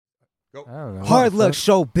Go. I don't know. Hard luck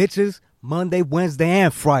show, bitches. Monday, Wednesday,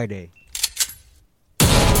 and Friday.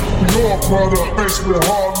 Your product, faced with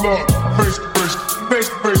hard luck. Faced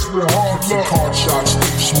with hard luck. Card shots,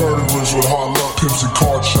 thieves, murderers with hard luck. Pimps and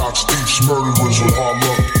card shots, thieves, murderers with hard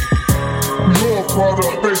luck. Your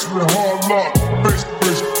product, faced with hard luck. Faced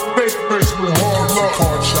with hard luck.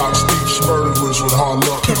 Card shots, thieves, murderers with hard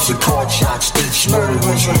luck. Pimps and card shots, thieves,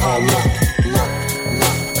 murderers with hard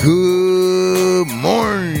luck. Good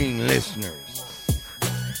morning, listeners.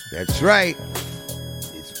 That's right.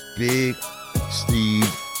 It's Big Steve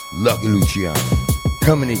Lucky Luciano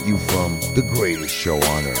coming at you from the greatest show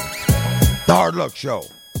on earth, the Hard Luck Show.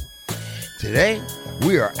 Today,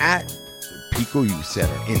 we are at the Pico Youth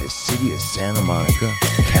Center in the city of Santa Monica,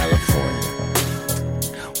 California.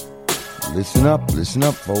 Listen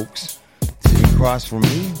up, folks. Sitting across from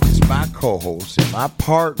me is my co-host and my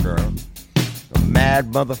partner, the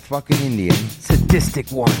mad motherfucking Indian. Sadistic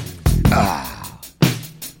one.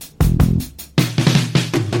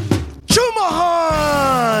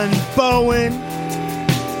 Mohan Bowen,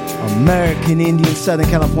 American Indian, Southern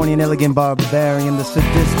Californian, elegant barbarian, the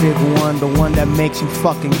sadistic one, the one that makes you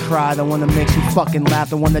fucking cry, the one that makes you fucking laugh,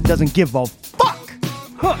 the one that doesn't give a fuck.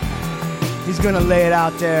 Huh. He's gonna lay it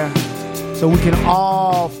out there so we can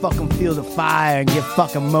all fucking feel the fire and get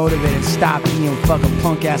fucking motivated and stop being fucking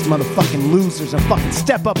punk ass motherfucking losers and fucking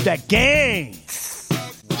step up that game.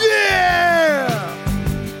 Yeah!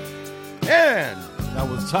 And that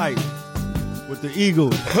was tight. With the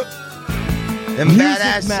Eagles. them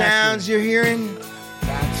badass sounds you're hearing,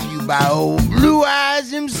 brought to you by old Blue Eyes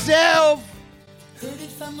himself.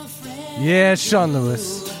 Yeah, Sean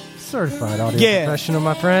Lewis. Certified audio professional,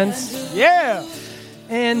 my friends. Yeah.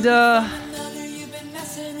 And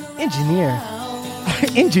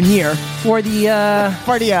engineer for the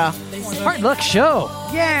Hard Luck Show.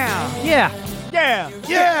 Yeah. Yeah. Yeah.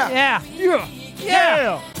 Yeah! Yeah. Yeah.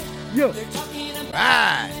 Yeah. Yeah.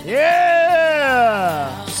 Right!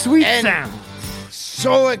 Yeah. Sweet And sound.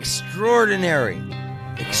 so extraordinary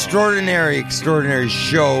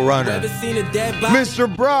showrunner,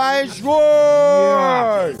 Mr. Brian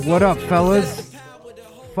Schwartz! What up, fellas?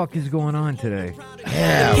 Fuck is going on today?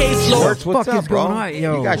 Yeah, Schwartz, what's fuck up, is bro? going on?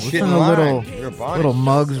 Yo, you got what's shit on in a line. little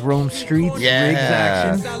mugs roam streets, rigs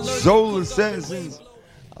action. Soul Assassins.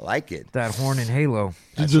 I like it. That Horn and Halo.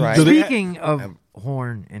 That's right. Speaking of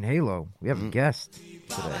Horn and Halo, we have a guest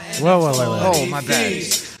today. Well. Oh, my bad.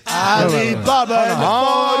 Alibaba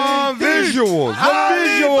and the Visuals.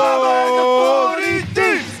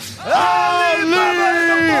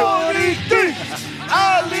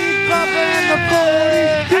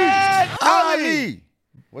 Ollie.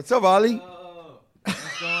 What's up, Ollie?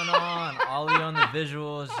 What's going on? Ollie on the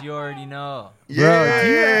visuals, you already know.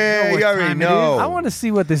 Yeah, you already know. I want to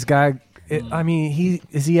see what this guy. I mean,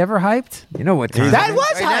 is he ever hyped? You know what time? That was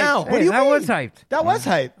Right hype. now. What do you that mean? was hyped. That was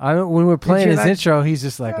hype. When we're playing you his like- intro, he's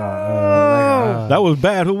just like, That was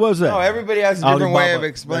bad. Who was that? No, everybody has a different way of Alibaba.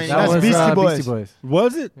 explaining that it. was Beastie Boys. Beastie Boys.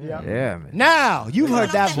 Was it? Yeah, man. Now, you've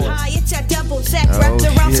heard that voice.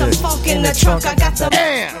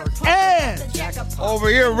 And Over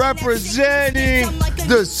here representing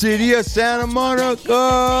the city of Santa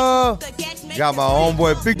Monica, got my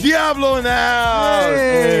homeboy Big Diablo in the house.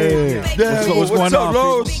 Hey. What's What's going up, on,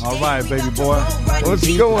 Los? people? All right, baby boy. What's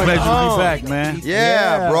going Pleasure on? to be back, man.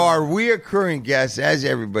 Yeah, bro, our reoccurring guest, as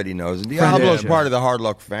everybody knows, Diablo's Yeah. part of the Hard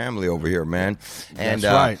Luck family over here, man. And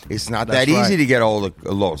That's right. it's not That's that easy right. to get hold of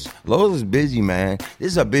Los. Los is busy, man.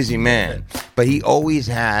 This is a busy man, but he always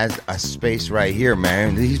has a space right here,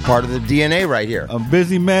 man. He's part of the DNA right here. I'm a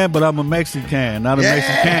busy man, but I'm a Mexican, not a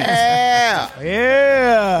Mexican. Yeah.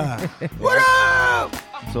 yeah. What up?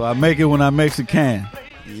 So I make it when I'm Mexican.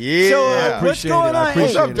 Yeah. So, I what's appreciate going it. I on? What's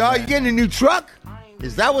appreciate up, it, dog? man. You getting a new truck?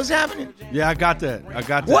 Is that what's happening? Yeah, I got that.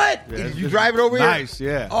 What? Yeah, Did you drive it over here? Nice,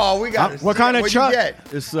 yeah. Oh, we got it. What kind of truck?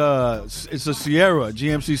 It's a Sierra,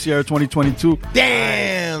 GMC Sierra 2022.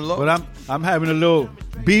 Damn. But I'm having a little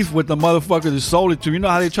beef with the motherfucker that sold it to me. You know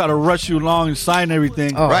how they try to rush you along and sign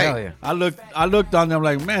everything? Oh, Right. hell yeah. I looked on them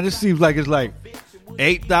like, man, this seems like it's like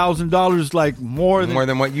 $8,000, like more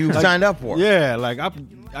than what you signed up for. Yeah, like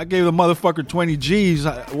I gave the motherfucker 20 G's.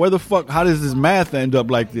 Where the fuck? How does this math end up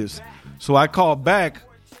like this? So I called back,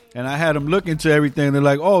 and I had them look into everything. They're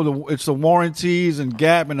like, oh, it's the warranties and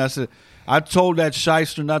Gap. And I said, I told that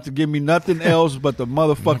shyster not to give me nothing else but the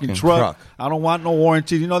motherfucking truck. I don't want no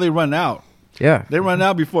warranties. You know they run out. Yeah. They run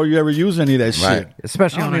out before you ever use any of that Right. shit.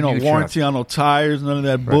 Especially I on don't a need new no warranty on no tires, none of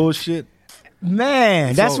that bullshit.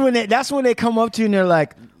 Man, that's So- when they come up to you and they're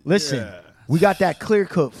like, listen, Yeah. We got that clear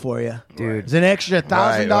coat for you, Dude. It's an extra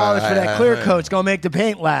 $1,000 for that clear coat. It's gonna make the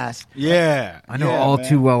paint last. Yeah. I know all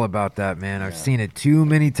too well about that, man. I've seen it too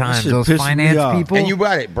many times. shit Those pisses me finance off. people. And you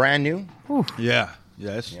bought it brand new? Yeah.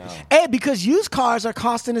 Yes. Hey, because used cars are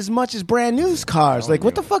costing as much as brand new cars. Like,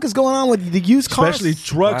 what the fuck is going on with the used cars? Especially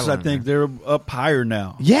trucks, I think they're up higher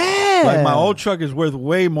now. Yeah. Like my old truck is worth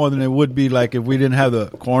way more than it would be like if we didn't have the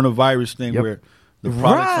coronavirus thing where the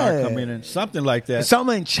products aren't coming in. Something like that.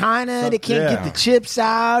 Something in China, they can't get the chips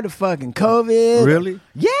out. The fucking COVID. Really?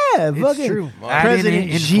 Yeah, It's fucking true. Add in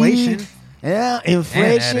President inflation. Xi. Yeah,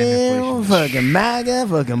 inflation, fucking MAGA,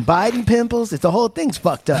 fucking Biden pimples. It's the whole thing's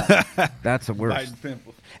fucked up. That's the worst. Biden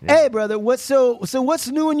pimple. Hey, brother, what's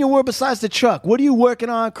new in your world besides the truck? What are you working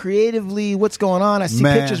on creatively? What's going on? I see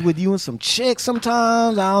pictures with you and some chicks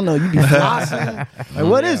sometimes. I don't know. You be flossing. Like,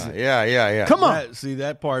 what is it? Yeah. Come on. See,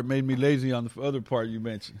 that part made me lazy on the other part you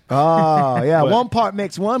mentioned. Oh, yeah. One part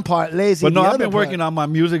makes one part lazy. But no, the I've other been working on my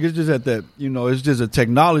music. It's just it's just a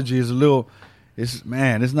technology. It's a little, it's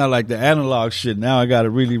not like the analog shit. Now I got to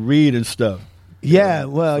really read and stuff. Yeah,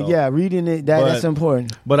 reading it, that's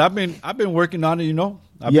important. But I've been working on it,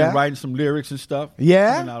 I've been writing some lyrics and stuff.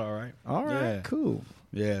 Yeah? Coming out all right. All right, cool.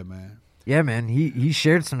 Yeah, man. Yeah, man. He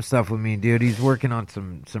shared some stuff with me, dude. He's working on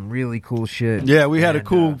some really cool shit. Yeah, we had a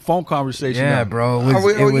cool phone conversation. Yeah, bro. Are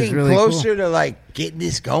we was getting really closer cool. to like getting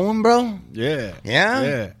this going, bro? Yeah. Yeah?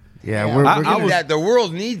 Yeah. Yeah, we're that the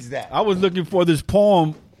world needs that. I was looking for this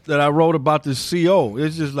poem that I wrote about this CO.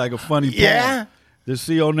 It's just like a funny poem. Yeah? This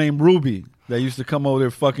CO named Ruby that used to come over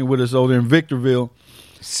there fucking with us over there in Victorville.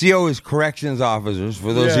 CO is corrections officers,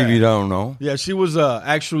 for those of you who don't know. Yeah, she was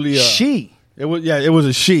actually she. It was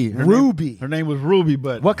a she. Ruby. Her name was Ruby,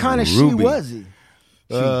 but What kind of Ruby. she was he?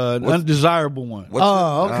 an undesirable one. What's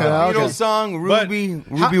okay. Beatles song,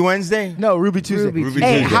 Ruby Wednesday? No, Ruby Tuesday. Ruby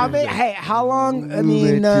hey, Tuesday. how long? I Ruby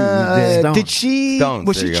mean, Tuesday. did she? Stones,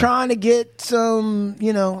 Was there she you go. trying to get some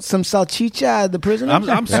salchicha out of the prison?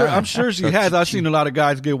 I'm sure she has. I've seen a lot of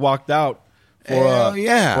guys get walked out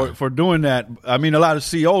for doing that. I mean, a lot of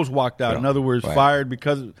COs walked out. In other words, fired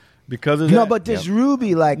because of that. No, but this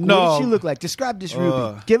Ruby, what does she look like? Describe this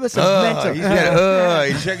Ruby. Give us a mental. He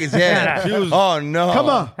said, he shook his head. She was, oh, no. Come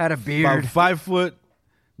on. had a about beard. 5 foot,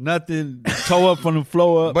 nothing, toe up from the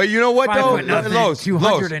floor up. But you know what, 5 though? foot nothing, Los,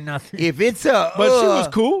 200 and nothing. If it's a But she was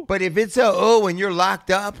cool. But if it's a when you're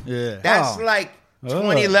locked up, that's like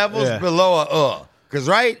 20 levels below a Because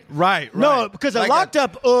right. No, because Like a locked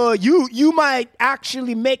up, you might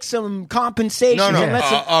actually make some compensation. No,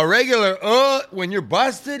 unless a regular when you're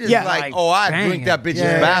busted is Yeah. like, Like, I bang drink that bitch's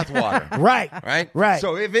Yeah. bathwater. Right.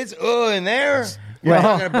 So if it's in there, you're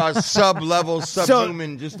talking about sub-level,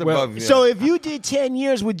 subhuman, just above you. So if you did 10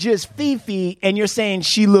 years with just Fifi and you're saying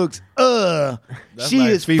she looks, she like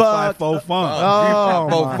is fee, fucked. fi, fo, fun.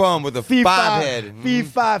 Oh, fun with a Fee, 5 head. Fee,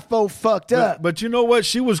 5, 4 fucked up. But you know what?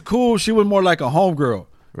 She was cool. She was more like a homegirl.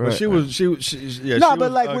 But she was. No, she but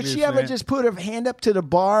was like, ugly would as she ever sin. just put her hand up to the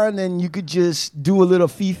bar and then you could just do a little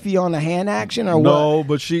Fifi on the hand action or what? No,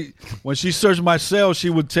 but when she searched my cell, she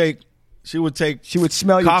would smell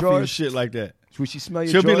your coffee drawers? and shit like that. Would she smell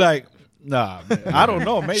your She'll be drawers? like, nah, man, I don't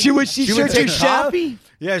know. Maybe She would search your shell?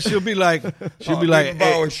 Yeah, she'll be like,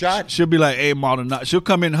 borrow a shot? She'll be like, hey, Maldonado. She'll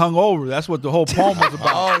come in hungover. That's what the whole poem was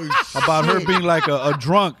about. About her being like a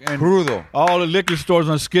drunk and Brutal. All the liquor stores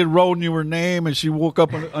on Skid Row knew her name, and she woke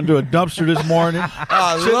up under a dumpster this morning.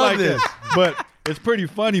 I Shit love like this. that. But it's pretty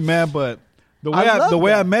funny, man. But the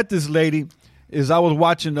way I met this lady is I was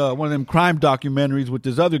watching one of them crime documentaries with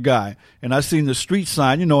this other guy, and I seen the street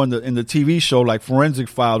sign, in the TV show like Forensic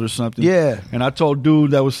Files or something. Yeah. And I told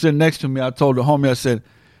dude that was sitting next to me, I told the homie, I said,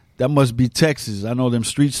 that must be Texas. I know them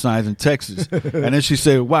street signs in Texas. And then she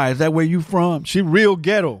said, why? Is that where you from? She real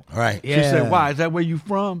ghetto. Right. She said, why? Is that where you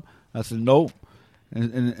from? I said, no.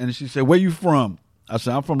 And she said, where you from? I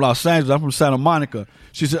said, I'm from Los Angeles. I'm from Santa Monica.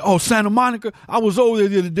 She said, oh, Santa Monica? I was over there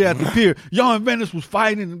the other day at the pier. Y'all in Venice was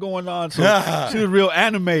fighting and going on. So she was real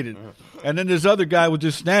animated. And then this other guy was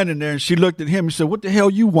just standing there, and she looked at him and said, what the hell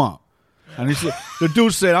you want? And he said, the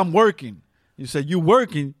dude said, I'm working. He said, you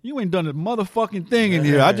working? You ain't done a motherfucking thing in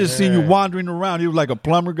here. I just seen you wandering around. He was like a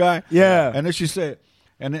plumber guy. Yeah. And then she said,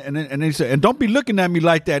 and then he said, and don't be looking at me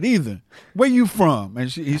like that either. Where you from? And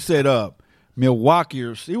he said, Milwaukee.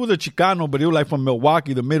 Or he was a Chicano, but he was like from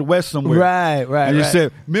Milwaukee, the Midwest somewhere. Right. And he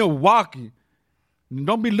said, Milwaukee.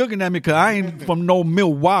 Don't be looking at me because I ain't from no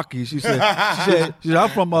Milwaukee. She said, I'm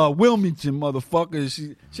from Wilmington,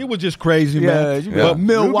 motherfucker. She was just crazy, man. But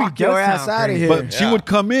Milwaukee, your ass sound out of crazy. here. But she would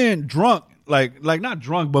come in drunk, like not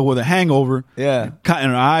drunk, but with a hangover. Yeah.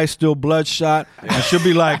 And her eyes still bloodshot. And she'll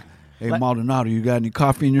be like, hey, Maldonado, you got any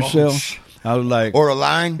coffee in your cell? I was like, Or a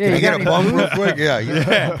line. Yeah, Can I you get got a bump any real quick?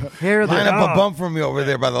 Yeah. Here, Line up a bump for me over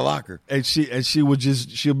there by the locker. and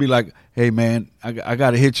she'll be like, hey man, I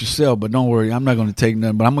got to hit your cell, but don't worry, I'm not going to take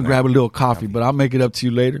nothing, but I'm going to grab a little coffee, but I'll make it up to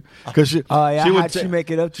you later. Cause how'd she make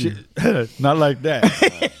it up to you? not like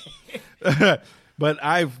that. But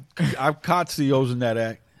I've caught COs in that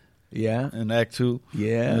act, Yeah. in Act 2.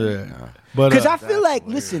 Yeah. But Because I feel like,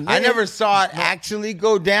 listen, I never saw it actually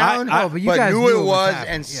go down, but you guys knew knew it it was was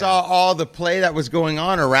happening. and Yeah. saw all the play that was going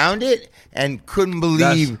on around it and couldn't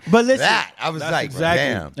believe But listen, that. I was That's like, exactly.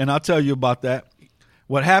 damn. And I'll tell you about that.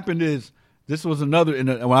 What happened is this was another.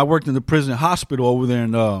 When I worked in the prison hospital over there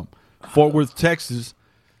in Fort Worth, Texas,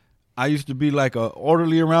 I used to be like a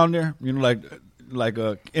orderly around there. You know, like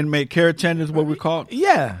a inmate care attendant is what we call it.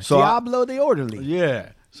 yeah. So Diablo the orderly. Yeah.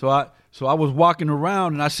 So I was walking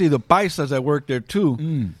around and I see the paisas that work there too,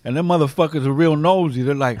 and them motherfuckers are real nosy.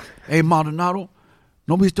 They're like, "Hey, Maldonado,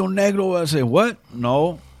 no visto negro?" I said, "What?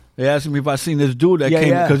 No." They asked me if I seen this dude that Yeah, came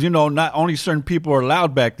yeah. because not only certain people are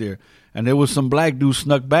allowed back there, and there was some black dude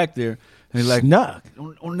snuck back there. And he's like, Snuck?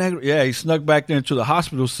 "No negro." Yeah, he snuck back there into the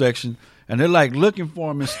hospital section, and they're like looking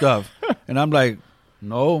for him and stuff. And I'm like,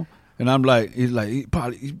 "No." And I'm like,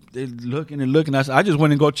 they're looking and looking. I just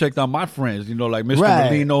went and go checked on my friends, like Mr. Right.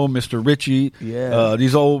 Molino, Mr. Richie, Yeah.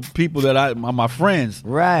 these old people that are my friends.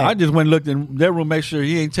 Right. I just went and looked in their room, make sure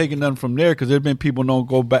he ain't taking nothing from there because there's been people known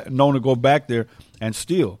to go back there and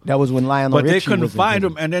steal. That was when Lionel But they Richie couldn't was in find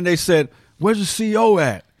prison. him, and then they said, "Where's the CO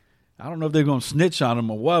at?" I don't know if they're gonna snitch on him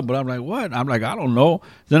or what, but I'm like, "What?" I'm like, "I don't know."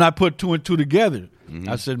 Then I put two and two together.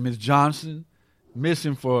 I said, "Miss Johnson,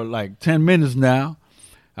 missing for like 10 minutes now."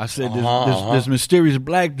 I said, this mysterious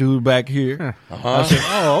black dude back here. I said,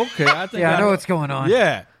 "Oh, okay." I think Yeah, I know what's going on.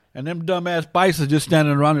 Yeah. And them dumbass Pisces just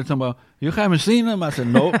standing around there talking about, "You haven't seen him?" I said,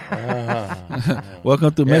 "Nope."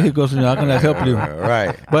 Welcome to Mexico, senor. How can I help you?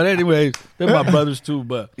 Right. But anyways, they're my brothers too.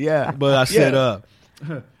 But Yeah.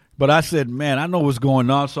 But I said, man, I know what's going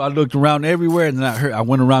on. So I looked around everywhere, and then I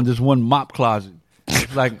went around this one mop closet.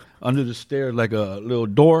 It's like under the stairs, like a little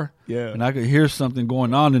door. Yeah. And I could hear something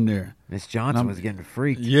going on in there. Miss Johnson was getting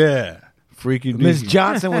freaked. Yeah. Freaky Miss deaky.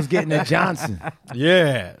 Johnson was getting a Johnson.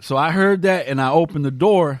 Yeah. So I heard that, and I opened the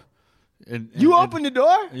door. And You opened the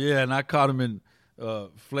door? Yeah, and I caught him in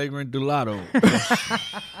flagrant delato.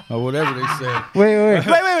 Or whatever they said.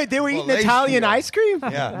 Wait. They were eating Malaysia. Italian ice cream?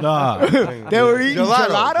 Yeah. Nah. They were eating Gelato.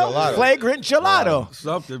 gelato? Flagrant gelato.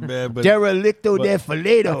 Something, man. But Derelicto de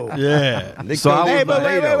fileto. yeah. So I was Hey, but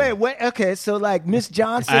like, wait. Okay, so like Miss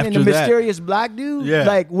Johnson and the After that- mysterious black dude, Yeah.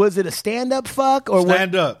 like was it a stand-up fuck or what?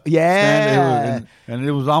 stand up. Yeah. And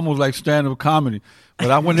it was almost like stand up comedy. But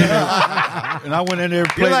I went in there and You're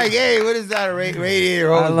played. like, hey, what is that? A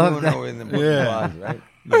radiator I hose love doing that. over in the Yeah. closet, right?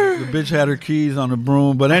 The bitch had her keys on the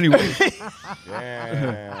broom. But anyway,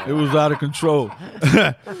 Yeah. it was out of control.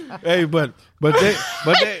 Hey, but they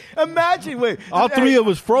Imagine, wait. all three of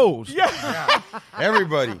us froze.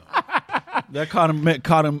 Everybody. That caught him.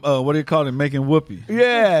 What do you call it? Making whoopee.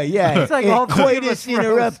 Yeah. It's like all three of us coitus froze.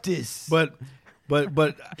 interruptus.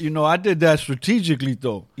 But I did that strategically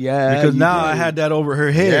though. Yeah, Because you now did. I had that over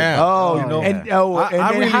her head. Yeah. Oh, You know, and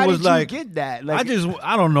I then really how was did like- you get that?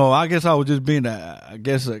 I don't know. I guess I was just being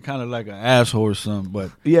kind of like an asshole or something.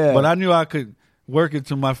 But Yeah. But I knew I could work it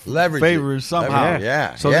to my Leverage favor it. somehow. Leverage it.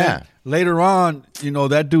 Yeah. So Yeah. then later on,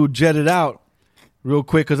 that dude jetted out real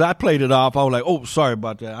quick because I played it off. I was like, "Oh, sorry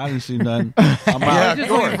about that. I didn't see nothing. I'm out."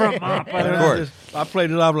 Just looking for a mop. And Of I course. I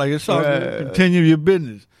played it off like it's all good. Continue your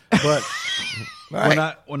business. But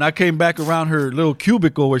when I came back around her little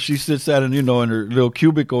cubicle where she sits at, and in her little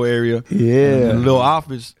cubicle area, in the little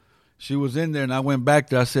office, she was in there, and I went back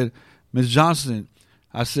there. I said, "Miss Johnson,"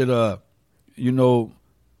 I said,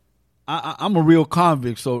 I'm a real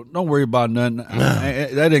convict, so don't worry about nothing.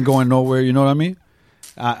 That ain't going nowhere. You know what I mean?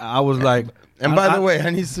 I was like. And by the way, I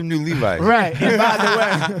need some new Levi's. right. And by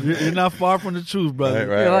the way, You're not far from the truth, brother.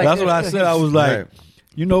 Right. That's what I said. I was like, Right.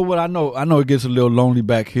 you know what? I know it gets a little lonely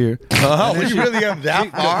back here. Oh, you really have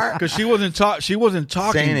that far? Because she wasn't talking,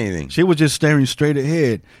 Saying anything. She was just staring straight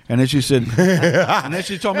ahead, and then she said, and then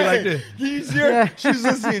she told me like this. She's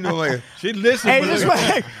listening to like, She listened. hey, but this is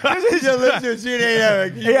like-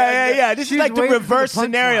 yeah. This is She's like the waiting for the reverse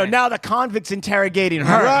scenario. punchline. Now the convict's interrogating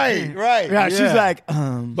her. right. Yeah, she's Yeah. like,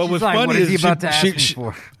 but what's like, funny what is he is about to ask me she,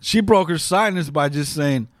 for? she broke her silence by just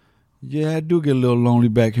saying, "Yeah, I do get a little lonely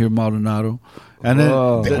back here, Maldonado." And then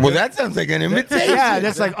Well, that sounds like an invitation. yeah,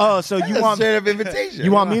 that's like, oh, so you That's want a straight up invitation.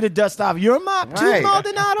 you want me to dust off your mop too, Right.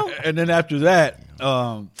 Maldonado? and then after that,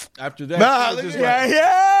 Nah, she was look just at like-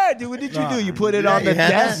 Yeah. Dude, what did you do? You put it Yeah, on the you had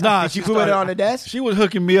desk? that? Nah, Did she you put it started- on the desk? She was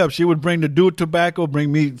hooking me up. She would bring the dude tobacco,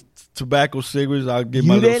 bring me tobacco cigarettes. I'll get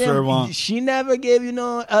my little serve on. She never gave you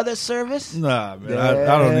no other service? Nah, man,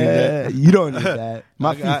 I don't need that. You don't need that.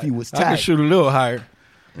 My Fifi was tight. I can shoot a little higher,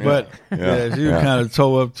 but she was kind of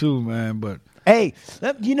toe up too, man. But hey,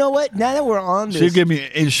 you know what? Now that we're on this, she'd give me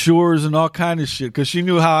insurers and all kind of shit because she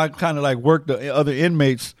knew how I kind of like worked the other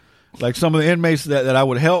inmates. Like some of the inmates that I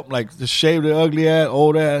would help, like to shave their ugly ass,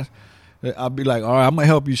 old ass. I'll be like, all right, I'm gonna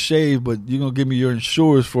help you shave, but you're gonna give me your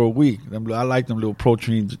insurers for a week. I like them little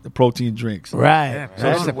protein drinks. Right. Yeah,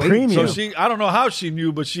 That's a premium. So I don't know how she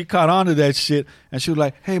knew, but she caught on to that shit, and she was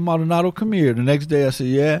like, "Hey, Maldonado, come here." The next day, I said,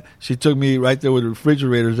 "Yeah." She took me right there where the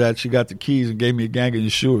refrigerators at. She got the keys and gave me a gang of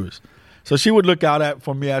insurers. So she would look out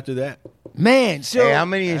for me after that. Man, so Hey, how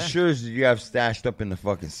many insurers did you have stashed up in the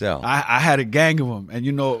fucking cell? I had a gang of them, and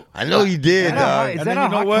I know you did, dog. Is and that then a you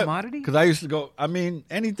know hot what? commodity? Because I used to go. I mean,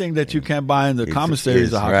 anything that you can't buy in the commissary is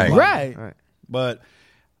is, a hot right. commodity. right. But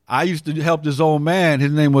I used to help this old man.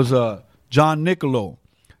 His name was John Nicolo.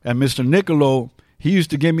 And Mr. Nicolo, he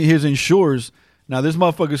used to give me his insurers. Now, this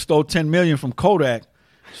motherfucker stole $10 million from Kodak.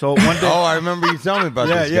 So one day, Oh, I remember you telling me about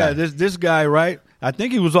this guy. yeah, this guy, right? I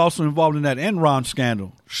think he was also involved in that Enron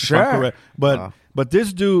scandal. if I'm correct. But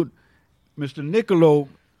this dude, Mr. Nicolo,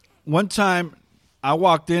 one time I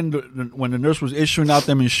walked in when the nurse was issuing out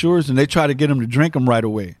them insurers, and they tried to get him to drink them right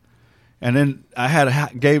away. And then I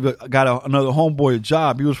got another homeboy a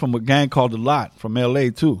job. He was from a gang called The Lot from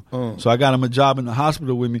L.A. too. So I got him a job in the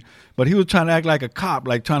hospital with me. But he was trying to act like a cop,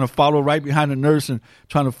 like trying to follow right behind the nurse and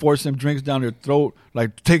trying to force them drinks down their throat,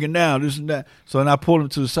 like take it down, this and that. So then I pulled him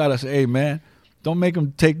to the side. I said, "Hey, man, don't make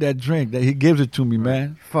him take that drink. That he gives it to me,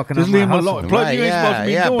 man. Fucking just up leave my him hustle. alone. Plus, you ain't supposed to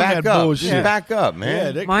be doing back that up. bullshit. Just back up,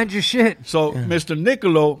 man. Yeah, Mind your shit. So Mr.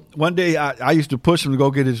 Nicolo, one day I used to push him to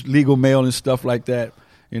go get his legal mail and stuff like that.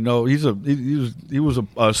 You know, he was a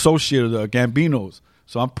associate of the Gambinos.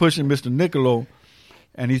 So I'm pushing Mr. Nicolo,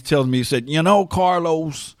 and he tells me, he said, "You know,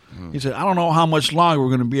 Carlos," he said, "I don't know how much longer we're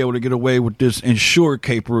going to be able to get away with this insure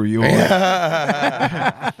caper of yours." And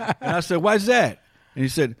I said, "Why is that?" And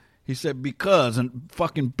he said, "Because a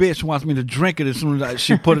fucking bitch wants me to drink it as soon as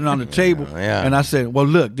she put it on the table." And I said, "Well,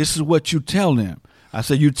 look, this is what you tell them." I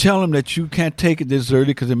said, "You tell them that you can't take it this early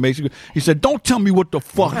because it makes you." He said, "Don't tell me what the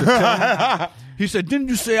fuck to tell them." He said, "Didn't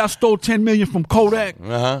you say I stole $10 million from Kodak?"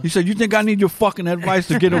 He said, "You think I need your fucking advice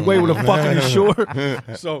to get away with a fucking insurer?"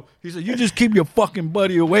 So he said, "You just keep your fucking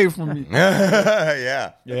buddy away from me."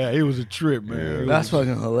 Yeah. Yeah, it was a trip, man. That's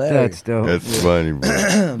fucking hilarious. That's dope. That's funny,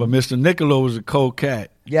 bro. But Mr. Nicolo was a cold cat.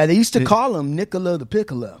 Yeah, they used to call him Niccolo the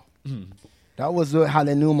Piccolo. That was how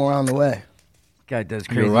they knew him around the way. Guy does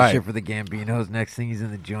crazy right. shit for the Gambinos. Next thing he's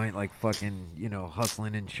in the joint, like fucking,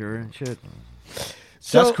 hustling insurance shit.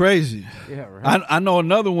 So, That's crazy. Yeah, right. I know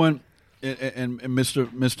another one, and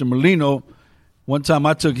Mr. Molino. One time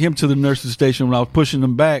I took him to the nurse's station when I was pushing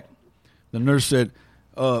him back. The nurse said,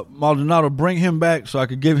 "Maldonado, bring him back so I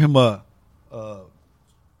could give him a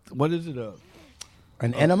what is it?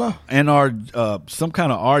 an enema? Some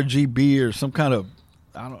kind of RGB or some kind of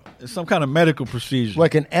some kind of medical procedure.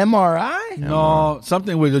 Like an MRI? No,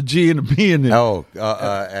 something with a G and a B in it. Oh,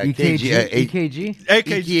 EKG?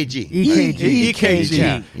 EKG.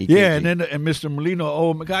 EKG. Yeah, and then Mr. Molino,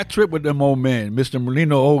 old I tripped with them old man. Mr.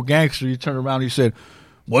 Molino, old gangster, he turned around, he said,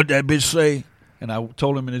 "What'd that bitch say?" And I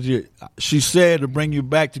told him in his ear, "She said to bring you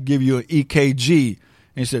back to give you an EKG."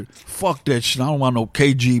 And he said, "Fuck that shit. I don't want no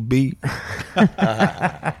KGB."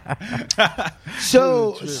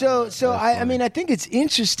 So I mean, I think it's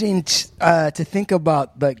interesting to think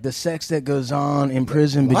about like the sex that goes on in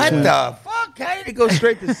prison. What between, the fuck? How did it go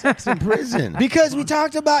straight to sex in prison? Because we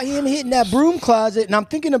talked about him hitting that broom closet, and I'm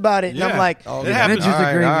thinking about it, and I'm like, Oh, It happens. Mitch is a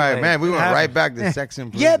all great right, guy. man. We went right back to sex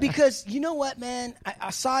in prison. yeah, because you know what, man? I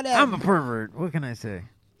saw that. I'm a pervert. What can I say?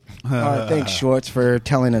 Thanks, Schwartz, for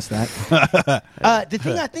telling us that. The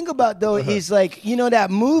thing I think about, though, is like, that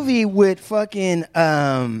movie with fucking,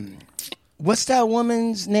 what's that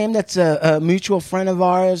woman's name that's a mutual friend of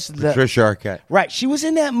ours? Patricia Arquette. Right. She was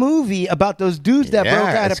in that movie about those dudes that Yeah, broke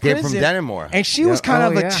out of Escape prison. from Denimore. And she was kind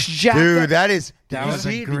of Oh, a yeah. jacked Dude, up- that is. That Did you was see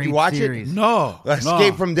a it? Did great you watch series. it? No.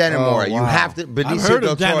 Escape from Denimore. Oh, You wow. have to. Benicio I've heard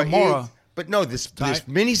del of Toro Dannemora. is. But no, this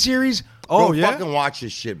miniseries. Oh, bro, yeah? fucking watch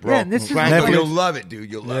this shit, bro. Yeah, and this is Franco, like- you'll love it, dude.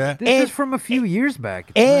 You'll love it. This And- is from a few years back.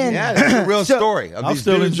 And Yeah, it's a real So- story. Of I'll these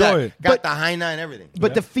still dudes enjoy that it. Got But- the high nine and everything.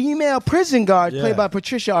 But the female prison guard, Yeah. played by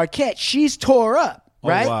Patricia Arquette, she's tore up, Oh,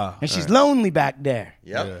 right? wow. And she's lonely back there.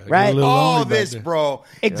 Yep. Yeah, Right? get a little All lonely back this, there. bro.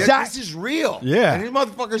 Exact- This is real. Yeah. And these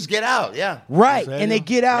motherfuckers get out. Yeah. Right. Is that And they it?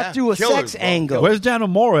 get out Yeah. through a Killers, sex bro. angle. Where's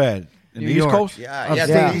Dannemora at? In New the East York. Coast? Yeah. Upstate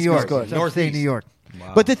Yeah. New York. East Coast. Upstate New York.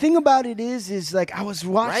 Wow. But the thing about it is like I was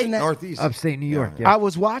watching that Northeast, upstate New York. Yeah. I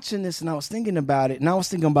was watching this and I was thinking about it, and I was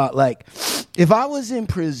thinking about like if I was in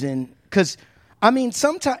prison, because I mean,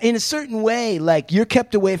 sometimes in a certain way, like you're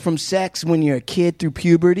kept away from sex when you're a kid through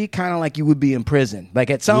puberty, kind of like you would be in prison. Like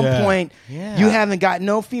at some point, you haven't got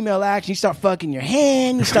no female action. You start fucking your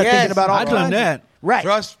hand. You start thinking about all. I've done that. Right.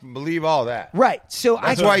 Trust, believe all that. Right. So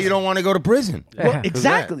that's why you don't want to go to prison. Well,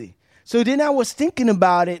 exactly. So then I was thinking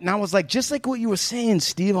about it, and I was like, just like what you were saying,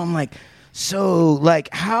 Steve. I'm like, so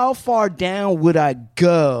like, how far down would I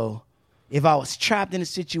go? If I was trapped in a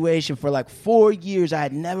situation for like 4 years, I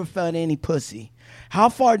had never felt any pussy. How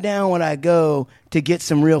far down would I go to get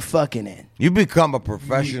some real fucking in? You become a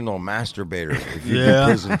professional masturbator if you do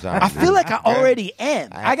prison time. I feel like I already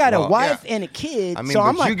am. I got a wife and a kid. I mean, so but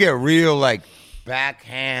I'm like, you get real like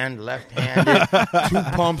backhand, left-handed,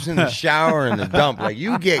 2 pumps in the shower and the dump. Like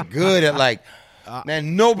you get good at like.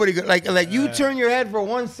 Man, nobody like you turn your head for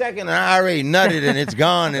 1 second and I already nutted and it's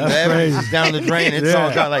gone and the evidence is down the drain. It's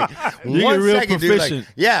all gone. Like you 1 real second, proficient.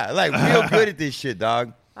 dude. Like real good at this shit,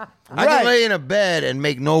 dog. I can lay in a bed and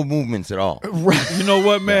make no movements at all. Right. You know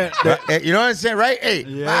what, man? You know what I'm saying, right?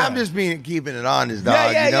 Hey, I'm just keeping it honest,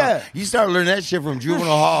 dog. You start learning that shit from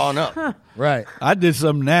juvenile hall on up. Right. I did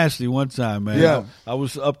something nasty one time, man. Yeah. I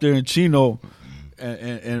was up there in Chino,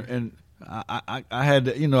 and I had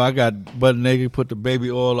to, I got butt naked, put the baby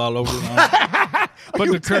oil all over it. Put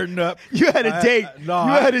the curtain up. You had a date. You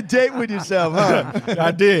had a date with yourself, huh?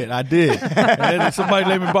 I did. And then somebody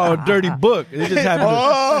let me borrow a dirty book. It just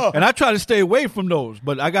happened. And I try to stay away from those,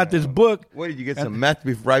 but I got this book. What, did you get some meth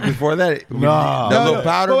right before that? No. That little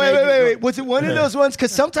powder? Wait. Was it one of those ones?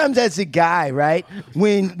 Because sometimes as a guy, right,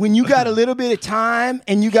 when you got a little bit of time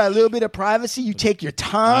and you got a little bit of privacy, you take your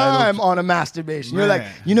time on a masturbation. You're like,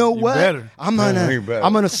 you know what? I'm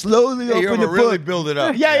gonna slowly open the book. Really build it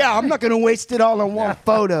up. Yeah. I'm not gonna waste it all on one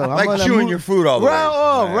photo. Like chewing your food all the way.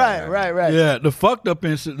 Right. Yeah, the fucked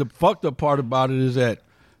up part about it is that,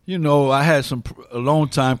 I had some alone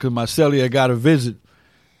time because my cellie had got a visit,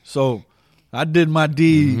 so I did my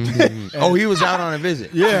deed. Oh, he was out on a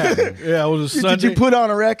visit. Yeah, it was a Sunday. Did you put on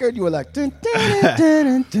a record? You were like, dun, dun,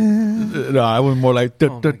 dun, dun, dun. No, I was more like,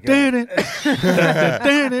 dun, dun, dun,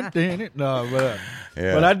 dun, dun. No,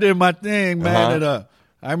 but I did my thing, man. And,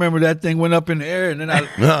 I remember that thing went up in the air, and then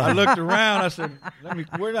I looked around. I said,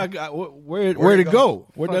 where'd it go?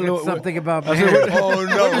 Something about I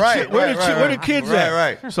said, where the kids at?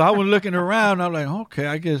 Right. So I was looking around. I'm like, okay,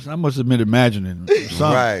 I guess I must have been imagining something.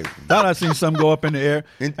 Right. Thought I seen something go up in the air.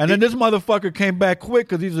 And then this motherfucker came back quick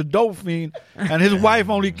because he's a dope fiend. And his wife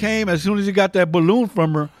only came as soon as he got that balloon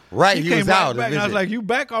from her. Right, he was out. Back, and I was like, you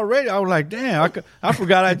back already? I was like, damn, I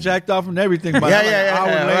forgot I jacked off and everything. But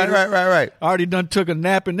Right. I already done took a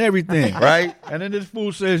nap and everything. Right. And then this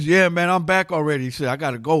fool says, yeah, man, I'm back already. He said, I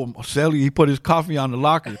got to go. Sally, he put his coffee on the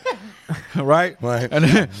locker. Right? And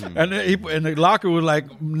then the locker was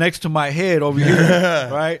like next to my head over here.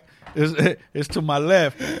 Right? It's to my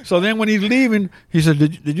left. So then when he's leaving, he said,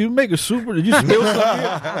 "Did you make a soup or did you spill something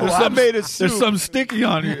here? I made a soup. There's something sticky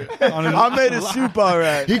on here." I made a soup, all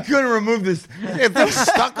right. He couldn't remove this. If it's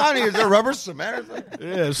stuck on here, is there rubber cement or something?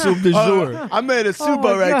 Yeah, soup de jour. I made a soup,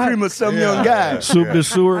 all right. Cream of some young guy. Soup de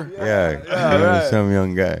jour. Yeah, some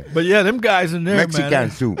young guy. But yeah, them guys in there, Mexican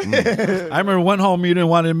man. soup. I remember one homie didn't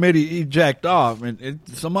want to admit he jacked off, and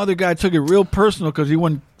some other guy took it real personal because he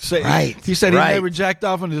wouldn't say. Right. He said he never jacked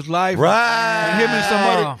off in his life. Right. And him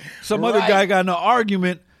and some other guy got in an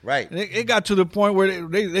argument. Right. It got to the point where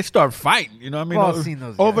they start fighting. You know what I mean? I've seen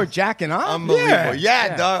those guys. Over jacking off? Unbelievable.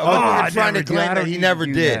 Yeah, dog. Trying to claim that he never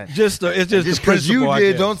did. It's just because you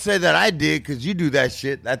did. Don't say that I did because you do that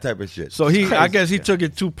shit. That type of shit. So I guess he took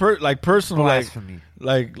it too personal.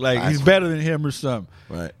 Like he's better than him or something.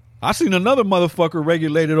 Right. I seen another motherfucker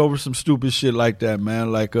regulated over some stupid shit like that,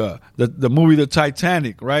 man. Like the movie The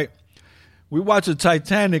Titanic, right? We watched the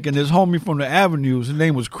Titanic, and this homie from the Avenues, his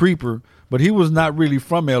name was Creeper, but he was not really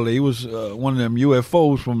from L.A. He was one of them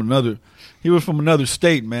UFOs from another. He was from another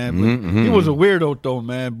state, man. But he was a weirdo though,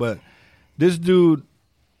 man. But this dude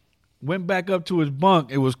went back up to his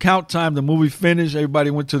bunk. It was count time. The movie finished. Everybody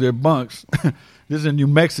went to their bunks. This is in New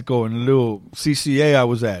Mexico, in a little CCA I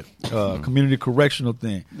was at, community correctional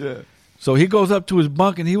thing. Yeah. So he goes up to his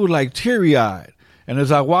bunk, and he was like teary-eyed. And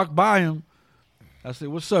as I walked by him, I said,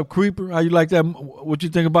 "What's up, Creeper? How you like that? What you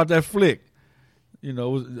think about that flick?" You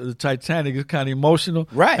know, the Titanic is kind of emotional.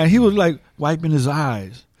 Right. And he was like wiping his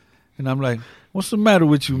eyes. And I'm like, "What's the matter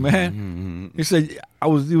with you, man?" He said,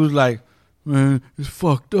 he was like, man, it's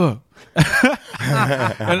fucked up.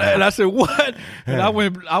 and I said, what? And I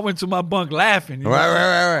went to my bunk laughing. You know?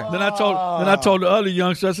 Right. Then I told the other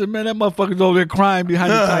youngster, I said, man, that motherfucker's over there crying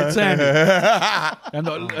behind the Titanic. and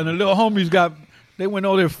the little homies they went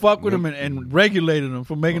over there, fuck with him, and regulated him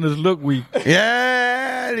for making us look weak.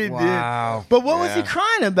 Yeah, they did. But what was he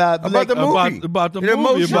crying about? About the movie. About the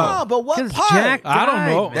movie. No, but what part? Jack I don't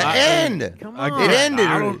know. The end. Come on. It ended.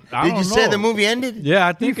 I Did don't you say know. the movie ended? Yeah,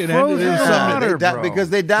 I think it ended. froze It was in the something. water. bro. Because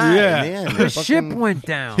they died. Yeah. In the end. The ship went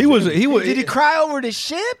down. He was. Did he cry over the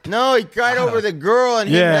ship? No, he cried over the girl and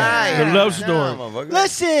he died. the love story.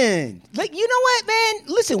 Listen, like you know what, man?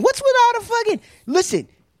 Listen, what's with all the fucking? Listen,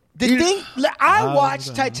 the thing. I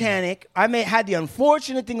watched Titanic. I had the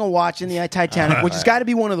unfortunate thing of watching the Titanic, which has got to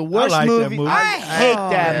be one of the worst like that movies. movie. I hate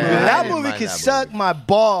that movie. I That didn't movie mind can that suck movie. my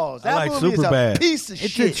balls. That I like movie is a Superbad. piece of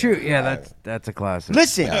It's shit. a true. Yeah, that's a classic.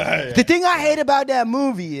 Listen, the thing I hate about that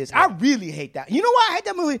movie is I really hate that. You know why I hate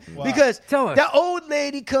that movie? Because Tell us. that old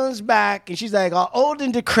lady comes back and she's like all old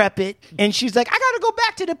and decrepit, and she's like, I gotta go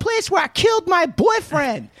back to the place where I killed my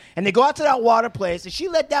boyfriend. And they go out to that water place, and she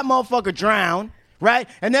let that motherfucker drown, right?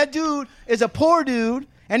 And that dude is a poor dude,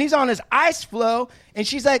 and he's on his ice floe, and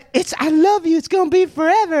she's like, I love you, it's gonna be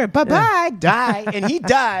forever, bye-bye, die. And he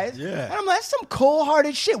dies. Yeah. And I'm like, that's some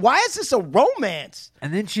cold-hearted shit. Why is this a romance?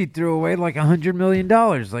 And then she threw away like $100 million.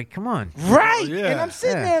 Like, come on. Right. Yeah. And I'm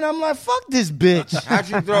sitting Yeah. there and I'm like, fuck this bitch. How'd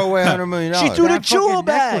you throw away $100 million? She threw the That jewel fucking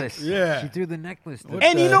bag. necklace. Yeah. She threw the necklace.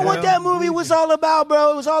 And you the know what hell? that movie was all about,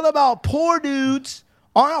 bro? It was all about poor dudes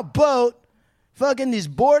on a boat, fucking these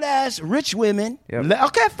bored-ass rich women. Yep.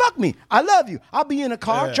 Okay, fuck me. I love you. I'll be in a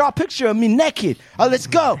car, draw a picture of me naked. Let's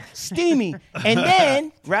go. Steamy. And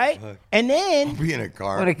then, right? And then Be in a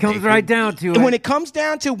car. When it comes right down to it. when it comes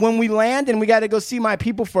down to when we land and we got to go see my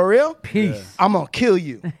people for real, Peace. I'm going to kill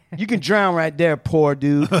you. You can drown right there, poor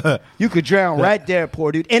dude. You could drown right there,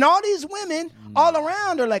 poor dude. And all these women all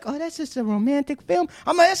around are like, oh, that's just a romantic film.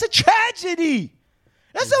 I'm like, that's a tragedy.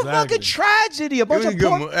 That's a fucking tragedy. A It bunch was a of good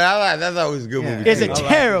poor... movie. I thought it was a good movie. It's a too.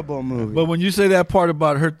 terrible movie. But when you say that part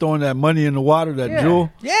about her throwing that money in the water, that Yeah.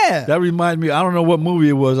 jewel, Yeah. that reminds me. I don't know what movie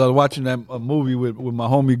it was. I was watching a movie with my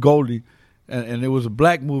homie Goldie, and it was a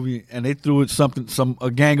black movie, and they threw it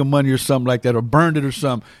a gang of money or something like that, or burned it or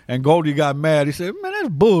something. And Goldie got mad. He said, "Man, that's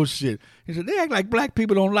bullshit." He said, "They act like black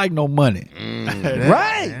people don't like no money."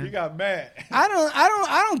 Right. He got mad. I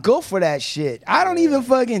don't go for that shit. I don't even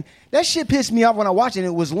fucking... That shit pissed me off when I watched it.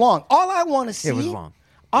 It was long. All I want to see... It was long.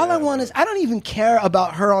 All I want is... I don't even care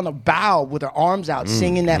about her on the bow with her arms out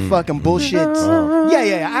singing that fucking bullshit.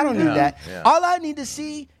 Yeah. I don't need that. Yeah. All I need to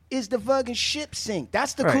see is the fucking ship sink.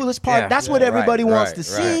 That's the Right. coolest part. Yeah. That's what everybody wants to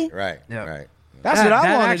see. Right. Yeah. That's what I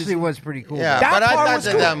that wanted to actually see. was pretty cool. Yeah, That but I part thought was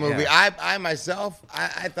that cool. that movie. Yeah. I myself,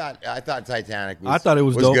 I thought Titanic. Was, I thought it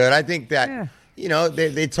was dope. good. I think that Yeah. you know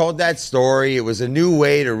they told that story. It was a new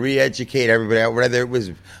way to re-educate everybody. Whether it was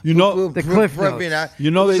The Cliff Notes. You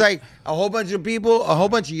know, it's they- like a whole bunch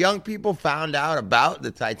of young people found out about the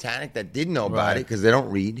Titanic that didn't know about Right. it because they don't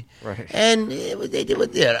read. Right. And they did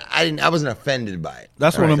what they did. I wasn't offended by it.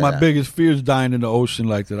 That's one of my Right. biggest fears: dying in the ocean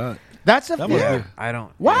like that. That's a That must fear. be- I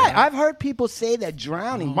don't. Why? Yeah. I've heard people say that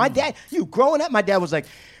drowning. My dad, growing up, my dad was like,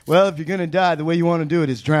 well, if you're going to die, the way you want to do it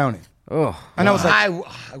is drowning. Oh. And I was like,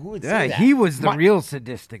 who would say Yeah, that? he was the real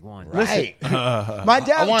sadistic one. right. my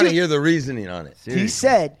dad, I want to dude, hear the reasoning on it. he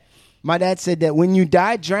said, my dad said that when you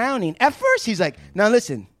die drowning, at first he's like, now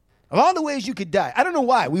listen, of all the ways you could die, I don't know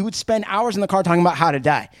why, we would spend hours in the car talking about how to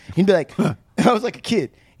die. He'd be like, I was like a kid.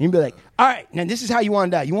 He'd be like, all right, now this is how you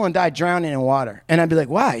want to die. You want to die drowning in water. And I'd be like,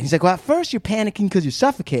 why? He's like, well, at first you're panicking because you're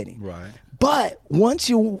suffocating. Right. But once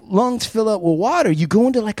your lungs fill up with water, you go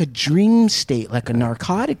into like a dream state, like a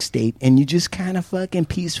narcotic state, and you just kind of fucking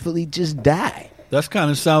peacefully just die. That's kind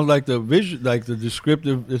of sounds like the vision, like the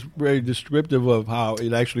descriptive. It's very descriptive of how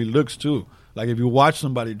it actually looks too. Like if you watch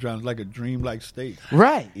somebody drown, it's like a dream-like state.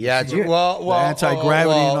 Right. Yeah, it's, well,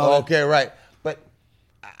 anti-gravity and all that. Okay, right. But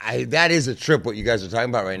that is a trip. What you guys are talking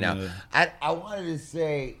about right now. Yeah. I wanted to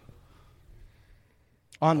say.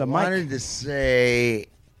 On the I mic. wanted to say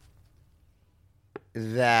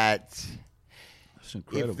that That's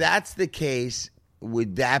incredible. if that's the case,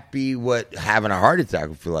 would that be what having a heart attack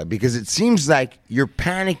would feel like? Because it seems like you're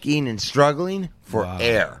panicking and struggling for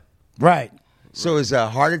air. Right. So is a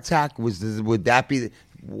heart attack? Would that be?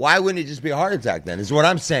 Why wouldn't it just be a heart attack then? Is what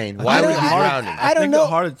I'm saying. Why would it be drowning? I don't think know. a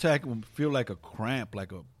heart attack would feel like a cramp,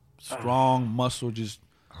 like a strong muscle just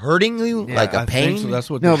hurting you, like a I pain. think so. That's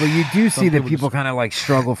what. No, but you do see that people people kind of like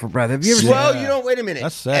struggle for breath. Have you ever? Well, you don't. Wait a minute.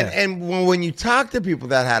 That's sad. And when you talk to people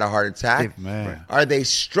that had a heart attack, Man. are they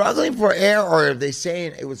struggling for air, or are they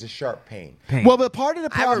saying it was a sharp pain? Well, but part of the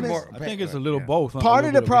problem is I think it's a little both. Huh? part A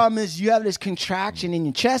of little the bit problem is you have this contraction in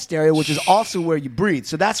your chest area, which is also where you breathe.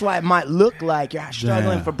 So that's why it might look like you're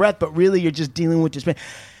struggling Yeah. for breath, but really you're just dealing with this pain.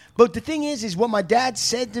 But the thing is what my dad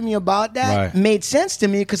said to me about that Right. made sense to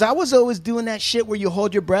me because I was always doing that shit where you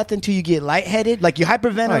hold your breath until you get lightheaded, like you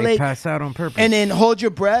hyperventilate, Right, pass out on purpose. and then hold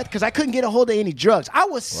your breath because I couldn't get a hold of any drugs. I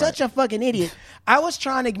was such a fucking idiot. I was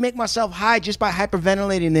trying to make myself high just by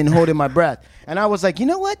hyperventilating and then holding my breath. And I was like, you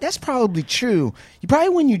know what? That's probably true. You probably,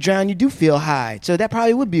 when you drown, you do feel high. So that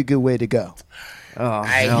probably would be a good way to go.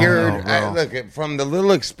 Look, from the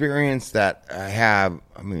little experience that I have,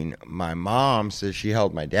 I mean, my mom says she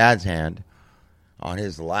held my dad's hand on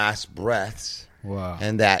his last breaths. Wow.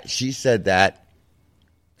 And that she said that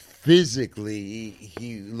physically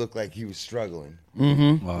he looked like he was struggling,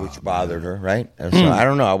 which bothered her, right? So I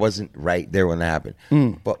don't know. I wasn't right there when that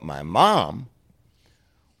happened. But my mom,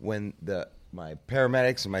 when my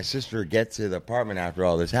paramedics and my sister get to the apartment after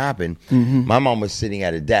all this happened, my mom was sitting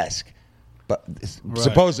at a desk. But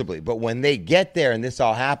supposedly, but when they get there and this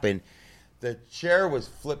all happened, the chair was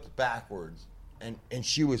flipped backwards, and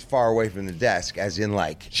she was far away from the desk, as in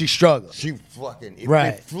like She struggled. she fucking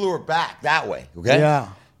Right. it flew her back that way. Okay, Yeah.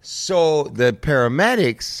 So the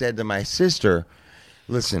paramedics said to my sister,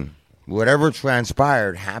 "Listen, whatever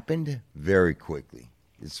transpired happened very quickly."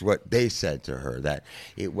 It's what they said to her, that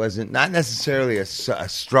it wasn't not necessarily a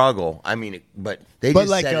struggle. I mean, but they just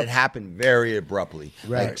like said it happened very abruptly.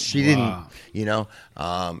 Right. Like she didn't,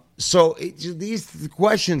 So these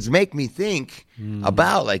questions make me think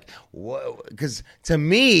about like, because to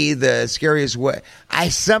me the scariest way,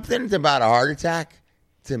 something about a heart attack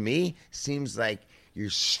to me seems like you're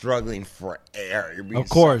struggling for air. You're being Of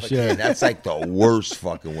course, suffocated. yeah. That's like the worst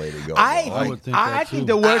fucking way to go. I would think I that think too.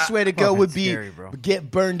 the worst way to go would be scary, bro. get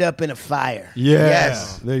burned up in a fire. Yeah.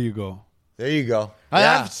 Yes. There you go. There you go.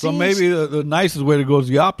 I've So seen maybe the nicest way to go is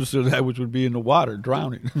the opposite of that, which would be in the water,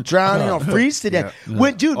 drowning. drowning or freeze to death.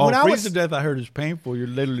 When Freeze I was to death, I heard is painful. You're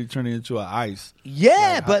literally turning into an ice.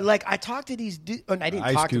 but like I talked to these dudes. I didn't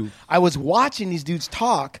Ice talk to Cube. them. I was watching these dudes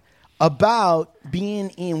talk about being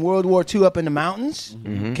in World War II up in the mountains.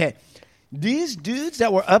 Okay. These dudes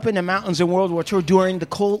that were up in the mountains in World War II during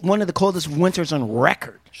one of the coldest winters on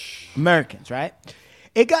record, Americans, right?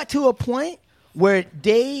 It got to a point where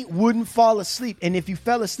they wouldn't fall asleep, and if you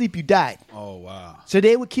fell asleep, you died. Oh, wow. So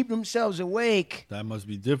they would keep themselves awake, That must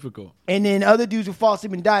be difficult. and then other dudes would fall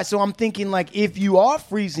asleep and die. So I'm thinking, like, if you are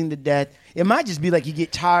freezing to death, it might just be like you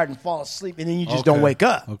get tired and fall asleep, and then you just don't Okay. wake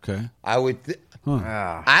up. Okay. I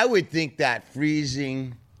would think that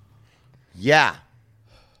freezing,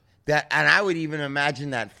 and I would even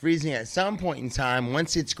imagine that freezing at some point in time,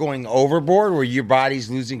 once it's going overboard where your body's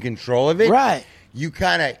losing control of it, Right. you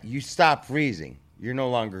stop freezing. You're no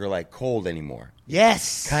longer like cold anymore.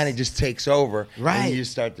 Yes. Kind of just takes over, Right. and you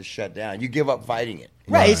just start to shut down. You give up fighting it.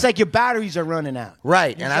 Right. It's like your batteries are running out.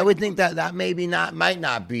 Right, and I would think that might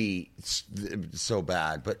not be so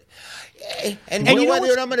bad, but and you know what,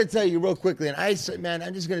 dude, I'm going to tell you real quickly, and I'm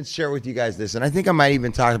just going to share with you guys this, and I think I might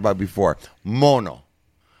even talk about it before. Mono,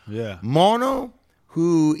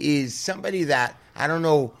 who is somebody that I don't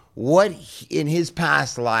know what in his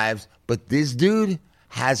past lives, but this dude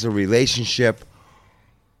has a relationship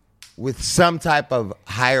with some type of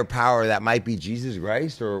higher power that might be Jesus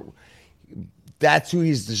Christ or. That's who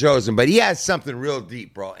he's chosen, but he has something real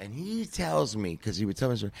deep, bro. And he tells me, because he would tell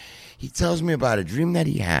me, he tells me about a dream that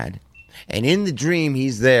he had. And in the dream,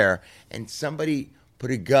 he's there, and somebody put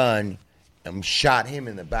a gun and shot him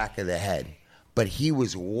in the back of the head. But he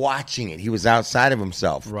was watching it. He was outside of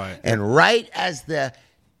himself. Right. And right as the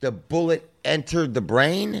bullet entered the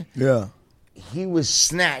brain, he was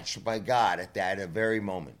snatched by God at that very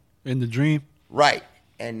moment. In the dream? Right.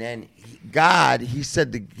 And then God, he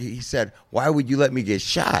said, why would you let me get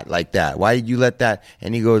shot like that? Why did you let that?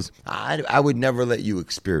 And he goes, I would never let you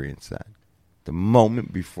experience that. The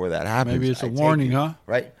moment before that happens. Maybe it's a I take warning, it, huh?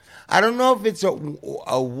 Right? I don't know if it's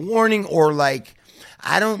a warning or like,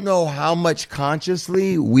 I don't know how much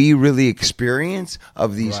consciously we really experience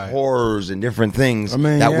of these horrors and different things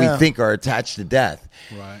that we think are attached to death.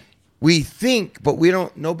 Right. We think, but we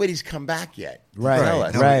don't. Nobody's come back yet. to tell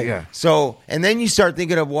us. Right. Yeah. So, and then you start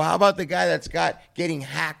thinking of, well, how about the guy that's getting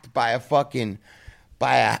hacked by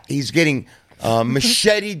he's getting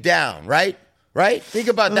macheted down, right? Right? Think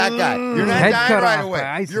about that guy. You're not Head dying cut right off away.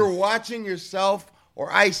 by ISIS. You're watching yourself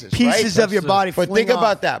or ISIS, pieces right? of your body. But think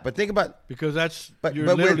about that. But think about because that's but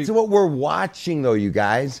literally it's what we're watching, though, you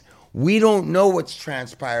guys. We don't know what's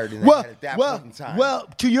transpired in that at that point in time. Well,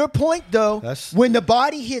 to your point, though, when the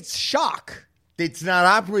body hits shock, it's not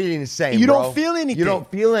operating the same. You bro. don't feel anything. You don't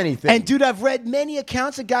feel anything. And dude, I've read many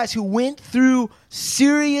accounts of guys who went through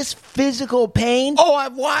serious physical pain. Oh,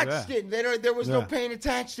 I've watched it. There was no pain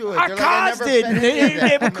attached to it. Our Caus did.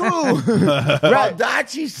 They were cool. Right.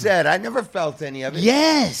 Dachi said, I never felt any of it.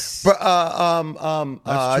 Yes. But,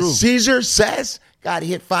 That's true. Caesar says, got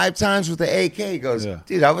hit 5 times with the AK. He goes,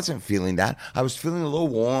 dude, I wasn't feeling that. I was feeling a little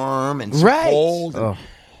warm and cold. And,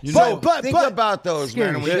 think about those,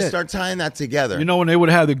 man. And we just start tying that together. You know, when they would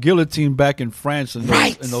have the guillotine back in France in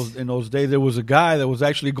those days, there was a guy that was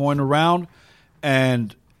actually going around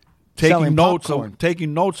and taking notes of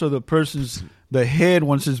the head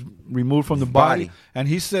once it's removed from the body. And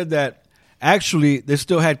he said that actually they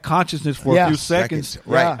still had consciousness for a few seconds,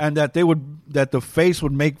 right? And that the face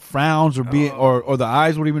would make frowns or the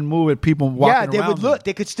eyes would even move at people walking around. Yeah, they would look.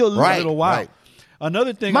 They could still look. For a little while. Right.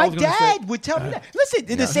 Another thing my dad would tell me that. Listen,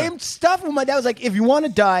 the same stuff when my dad was like, if you want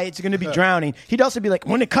to die, it's going to be drowning. He'd also be like,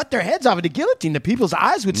 when they cut their heads off of the guillotine, the people's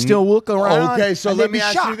eyes would still look around. Okay, so let me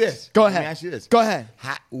ask you this. Go ahead. Go ahead.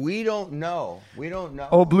 We don't know.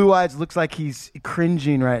 Oh, Blue Eyes looks like he's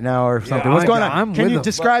cringing right now or something. What's going on? Can you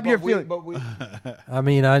describe your feeling? I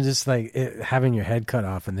mean, I just like having your head cut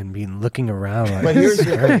off and then looking around. Like, but here's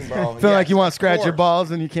the thing, bro. Feel like you want to scratch your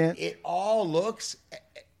balls and you can't. It all looks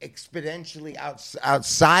exponentially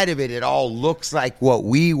outside of it. It all looks like what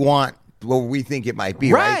we want, what we think it might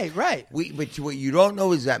be. Right. But what you don't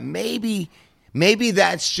know is that maybe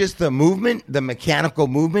that's just the movement, the mechanical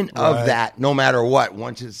movement of that. No matter what,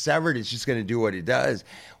 once it's severed, it's just going to do what it does.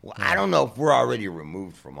 Well, I don't know if we're already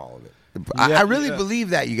removed from all of it. I really believe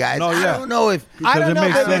that, you guys. I don't know if because it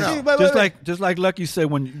makes sense. Just like Lucky said,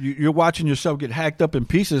 when you're watching yourself get hacked up in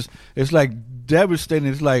pieces, it's like devastating.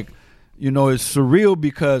 It's like, you know, it's surreal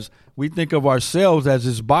because we think of ourselves as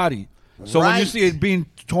this body. So when you see it being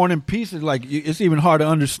torn in pieces, like it's even hard to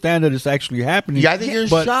understand that it's actually happening. Yeah, I think you're in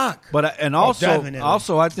shock. But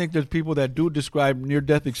also, I think there's people that do describe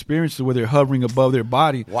near-death experiences where they're hovering above their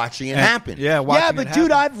body, watching it happen. But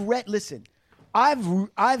dude, I've read. Listen,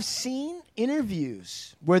 I've seen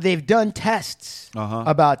interviews where they've done tests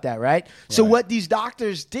about that. Right. So what these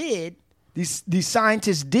doctors did, these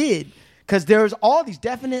scientists did. Because there's all these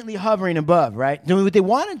definitely hovering above, right? And what they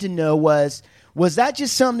wanted to know was that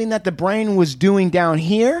just something that the brain was doing down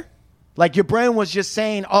here? Like your brain was just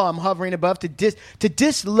saying, oh, I'm hovering above to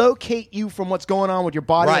dislocate you from what's going on with your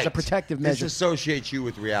body as a protective measure. Disassociate you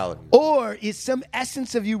with reality. Or is some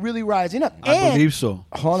essence of you really rising up? I believe so.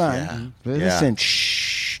 Hold on. Listen,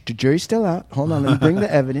 shh. The jury's still out. Hold on. Let me bring the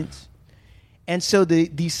evidence. And so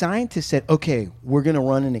the scientists said, okay, we're going to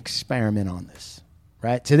run an experiment on this.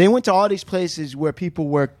 Right, so they went to all these places where people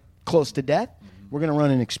were close to death. We're going to run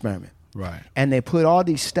an experiment. Right. And they put all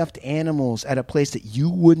these stuffed animals at a place that you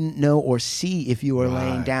wouldn't know or see if you were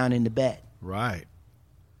laying down in the bed. Right.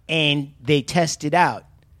 And they tested out.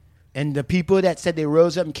 And the people that said they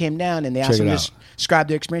rose up and came down and they asked them to describe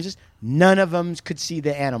their experiences, none of them could see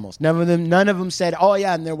the animals. None of them said, oh,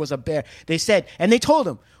 yeah, and there was a bear. They said, and they told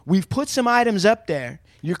them, we've put some items up there.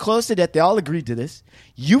 You're close to death. They all agreed to this.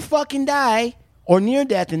 You fucking die. Or near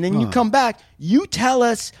death, and then you come back. You tell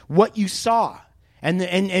us what you saw, and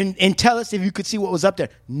tell us if you could see what was up there.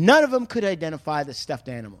 None of them could identify the stuffed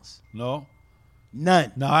animals. No,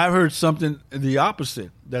 none. Now I've heard something the opposite,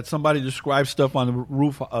 that somebody described stuff on the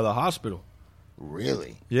roof of the hospital.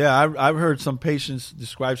 Really? Yeah, I've heard some patients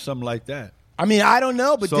describe something like that. I mean, I don't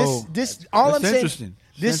know, but this all I'm saying. Interesting.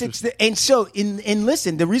 And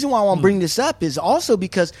listen, the reason why I want to bring this up is also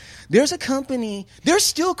because there's a company, they're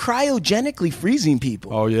still cryogenically freezing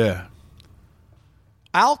people. Oh, yeah.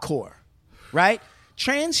 Alcor, right?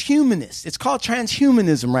 Transhumanists. It's called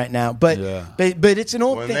transhumanism right now, but it's an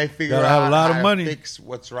old thing. When they figure out how to fix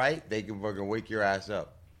what's right, they can fucking wake your ass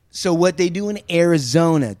up. So what they do in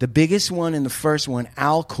Arizona, the biggest one and the first one,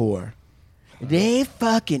 Alcor, they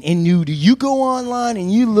fucking, and you go online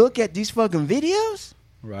and you look at these fucking videos.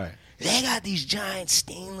 Right. They got these giant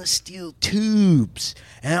stainless steel tubes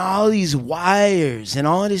and all these wires and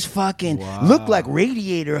all this fucking look like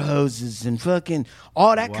radiator hoses and fucking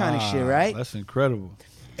all that kind of shit, right? That's incredible.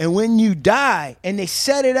 And when you die and they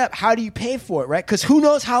set it up, how do you pay for it, right? Because who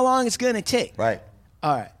knows how long it's going to take. Right.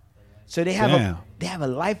 All right. So they have a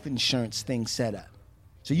life insurance thing set up.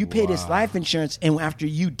 So you pay this life insurance, and after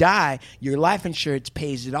you die, your life insurance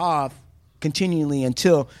pays it off continually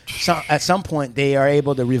until at some point they are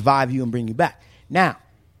able to revive you and bring you back. Now,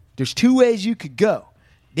 there's 2 ways you could go.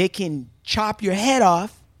 They can chop your head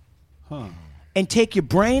off and take your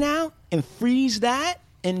brain out and freeze that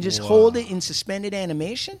and just hold it in suspended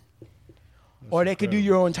animation. Or they could do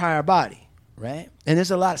your entire body, right? And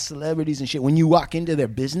there's a lot of celebrities and shit. When you walk into their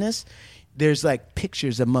business, there's like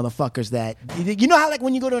pictures of motherfuckers that, you know how like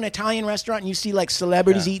when you go to an Italian restaurant and you see like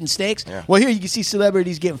celebrities eating steaks? Yeah. Well, here you can see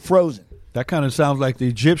celebrities getting frozen. That kind of sounds like the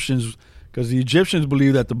Egyptians, because the Egyptians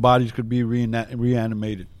believe that the bodies could be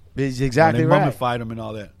reanimated. It's exactly and they right. mummified them and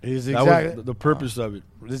all that. That was the purpose of it.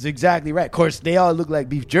 That's exactly right. Of course, they all look like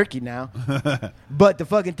beef jerky now. But the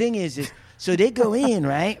fucking thing is so they go in,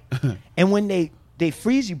 right? And when they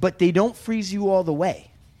freeze you, but they don't freeze you all the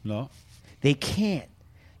way. No. They can't.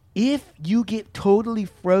 If you get totally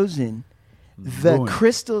frozen, the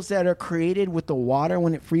crystals that are created with the water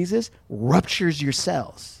when it freezes ruptures your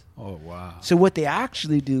cells. Oh, wow. So what they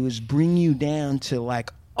actually do is bring you down to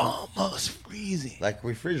like almost freezing. Like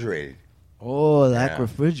refrigerated. Oh, like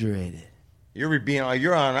refrigerated.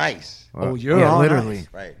 You're on ice. Oh, you're on literally. ice.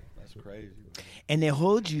 Right. That's crazy. And they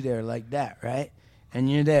hold you there like that, right?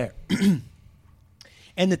 And you're there.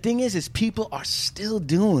 And the thing is people are still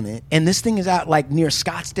doing it. And this thing is out like near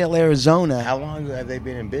Scottsdale, Arizona. How long have they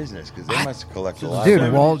been in business? Because they must collect a lot. Dude,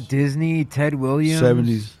 of Walt Disney, Ted Williams.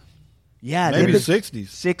 70s. Yeah, maybe they've been 60s.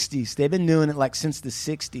 60s. They've been doing it like since the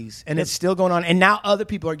 60s. And it's still going on. And now other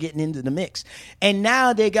people are getting into the mix. And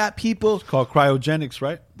now they got people. It's called cryogenics,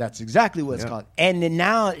 right? That's exactly what it's called. And then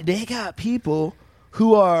now they got people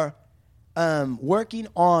who are working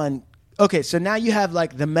on. Okay, so now you have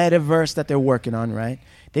like the metaverse that they're working on, right?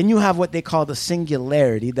 Then you have what they call the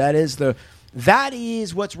singularity. That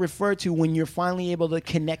is what's referred to when you're finally able to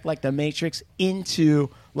connect like the Matrix into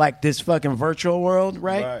like this fucking virtual world,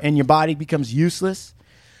 right? And your body becomes useless.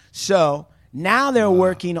 So now they're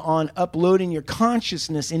working on uploading your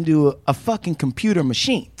consciousness into a fucking computer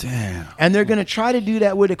machine. Damn. And they're going to try to do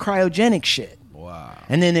that with a cryogenic shit. Wow.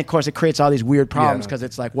 And then, of course, it creates all these weird problems because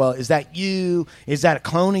it's like, well, is that you? Is that a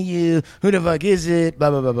clone of you? Who the fuck is it? Blah,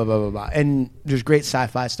 blah, blah, blah, blah, blah, blah. And there's great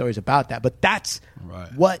sci-fi stories about that. But that's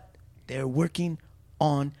what they're working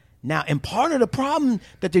on now. And part of the problem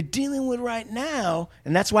that they're dealing with right now,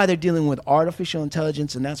 and that's why they're dealing with artificial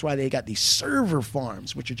intelligence, and that's why they got these server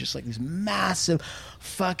farms, which are just like these massive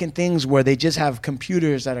fucking things where they just have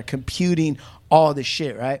computers that are computing all this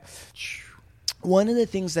shit, right? One of the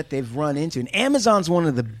things that they've run into, and Amazon's one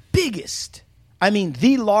of the biggest,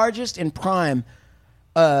 the largest and prime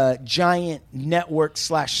giant network /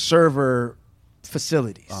 server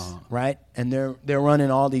facilities, right? And they're running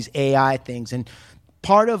all these AI things. And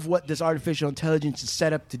part of what this artificial intelligence is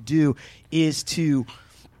set up to do is to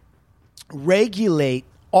regulate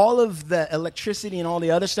all of the electricity and all the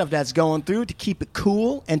other stuff that's going through to keep it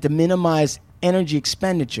cool and to minimize energy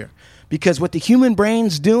expenditure. Because what the human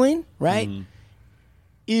brain's doing, right,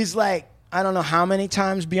 is like, I don't know how many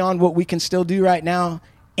times beyond what we can still do right now,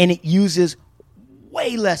 and it uses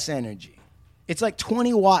way less energy. It's like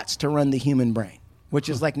 20 watts to run the human brain, which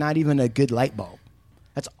is like not even a good light bulb.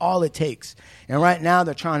 That's all it takes. And right now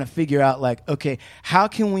they're trying to figure out like, okay, how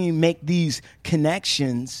can we make these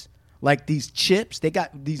connections, like these chips? They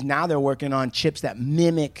got these, now they're working on chips that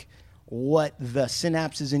mimic what the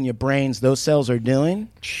synapses in your brains, those cells are doing.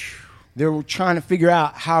 They're trying to figure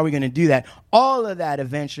out how we're going to do that. All of that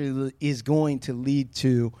eventually is going to lead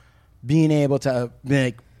to being able to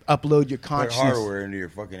upload your consciousness. Put hardware into your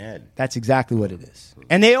fucking head. That's exactly what it is.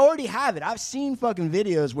 And they already have it. I've seen fucking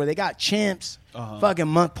videos where they got chimps,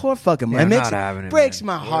 fucking poor fucking monkeys. It breaks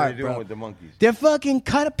my heart, what are they doing bro. with the monkeys? They're fucking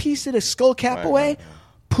cut a piece of the skull cap away,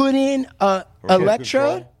 put in a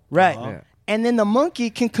electrode, and then the monkey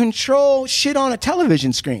can control shit on a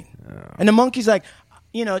television screen. And the monkey's like,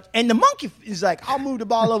 and the monkey is like, I'll move the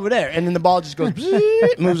ball over there. And then the ball just goes,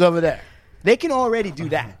 moves over there. They can already do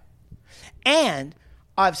that. And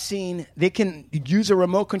I've seen they can use a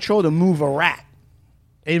remote control to move a rat.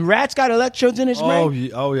 A rat's got electrodes in his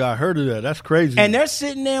brain. Oh, yeah, I heard of that. That's crazy. And they're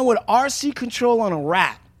sitting there with RC control on a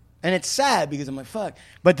rat. And it's sad because I'm like, fuck.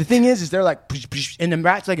 But the thing is they're like, and the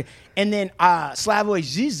rat's like, and then Slavoj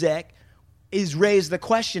Žižek is raised the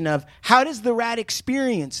question of how does the rat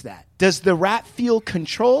experience that? Does the rat feel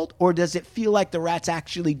controlled, or does it feel like the rat's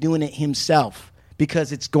actually doing it himself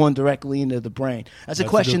because it's going directly into the brain? That's a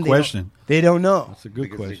question. They don't know. That's a good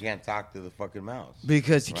question. Because you can't talk to the fucking mouse.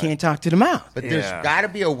 Because you can't talk to the mouse. But there's got to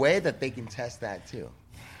be a way that they can test that too.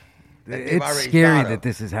 It's scary that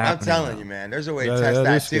this is happening. I'm telling you, man. There's a way to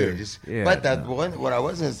test that too. What I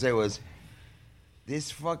was going to say was,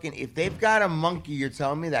 this fucking, if they've got a monkey, you're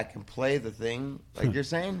telling me, that can play the thing like you're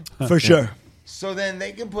saying? For sure. So then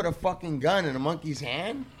they can put a fucking gun in a monkey's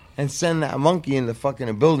hand? and send that monkey in the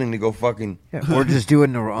fucking building to go fucking. Yeah, or just do it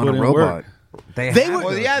on a robot. work. They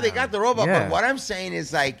got the robot. Yeah. But what I'm saying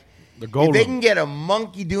is like, The if golem. they can get a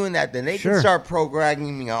monkey doing that, then they can start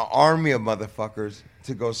programming an army of motherfuckers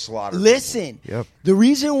to go slaughter. Listen, Yep. the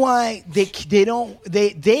reason why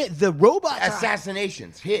the robots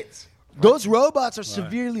Assassinations, hits. those robots are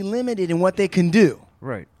severely limited in what they can do.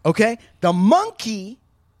 Right. Okay? The monkey,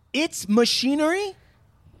 its machinery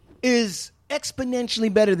is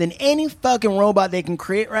exponentially better than any fucking robot they can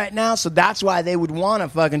create right now. So that's why they would want to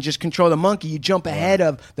fucking just control the monkey. You jump ahead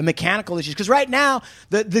of the mechanical issues. Because right now,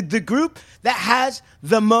 the group that has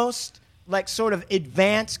the most like sort of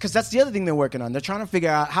advanced, because that's the other thing they're working on. They're trying to figure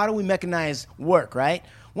out how do we mechanize work, right?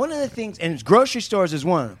 One of the things, and grocery stores is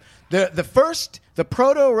one of them. The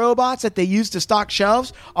proto robots that they use to stock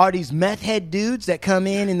shelves are these meth head dudes that come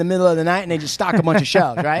in the middle of the night and they just stock a bunch of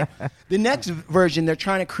shelves, right? The next version they're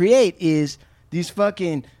trying to create is these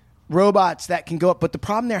fucking robots that can go up. But the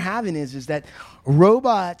problem they're having is that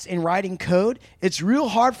robots in writing code, it's real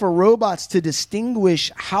hard for robots to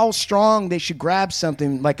distinguish how strong they should grab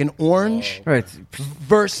something like an orange Right.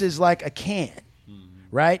 versus like a can,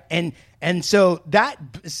 right? And so that,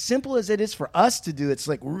 as simple as it is for us to do, it's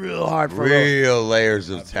like real hard for Real layers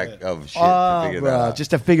of tech of shit to figure that out.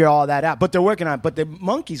 just to figure all that out. But they're working on it. But the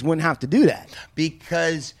monkeys wouldn't have to do that.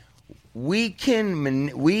 Because we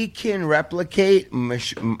can replicate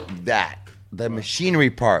the machinery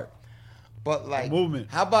part, but like movement.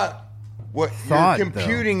 How about what Thought, you're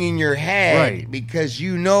computing in your head? Right. Because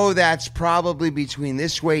you know that's probably between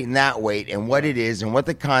this weight and that weight, and what it is, and what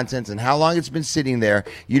the contents, and how long it's been sitting there.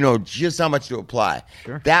 You know just how much to apply.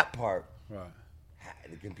 Sure. That part, Right.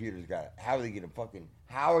 the computer's got it. How are they gonna fucking?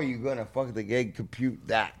 How are you gonna fucking compute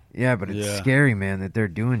that? Yeah, but it's scary, man, that they're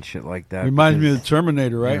doing shit like that. Reminds me of because- the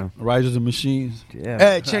Terminator, right? Yeah. Rise of the Machines. Yeah.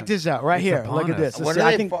 Hey, check this out right It's here. upon Look at us. this. What See,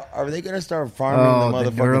 are, are they gonna start farming Oh, the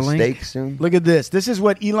the motherfucking Neuralink? steak soon? Look at this. This is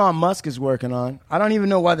what Elon Musk is working on. I don't even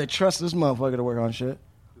know why they trust this motherfucker to work on shit.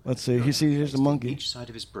 Let's see. Here's the monkey. Each side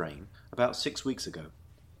of his brain about 6 weeks ago.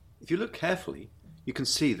 If you look carefully, you can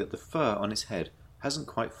see that the fur on his head hasn't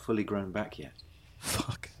quite fully grown back yet.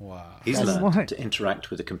 Fuck. Wow. He's That's learned what? to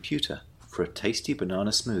interact with a computer for a tasty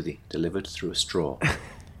banana smoothie delivered through a straw.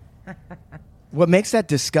 What makes that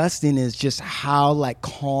disgusting is just how like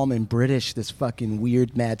calm and British this fucking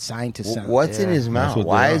weird mad scientist sounds. What's in his mouth? what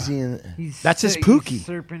Why they is he in? That's his he's pookie.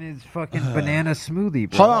 Slurping his fucking banana smoothie,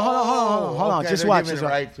 bro. Hold on. Okay, Just they're watch giving this. it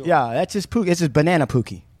right to him. Yeah, that's his pookie. It's his banana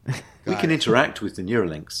pookie. We can interact with the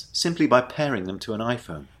Neuralinks simply by pairing them to an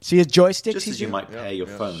iPhone, See his joysticks? just as you might pair your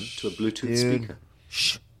phone to a Bluetooth Dude. speaker.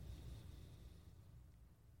 Shh.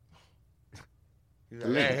 The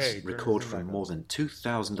links record from more than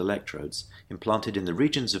 2,000 electrodes implanted in the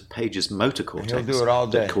regions of Page's motor cortex He'll do it all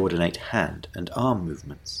day. that coordinate hand and arm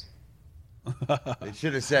movements. They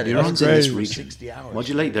should have said it. Neurons in this crazy. region 60 hours.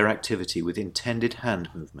 modulate their activity with intended hand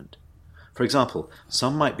movement. For example,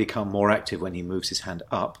 some might become more active when he moves his hand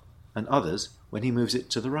up, and others when he moves it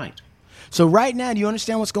to the right. So right now, do you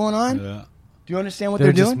understand what's going on? Yeah. Do you understand what They're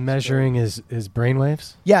they're just doing? measuring his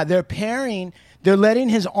brainwaves. Yeah, they're pairing. They're letting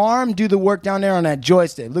his arm do the work down there on that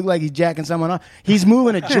joystick. Look like he's jacking someone off. He's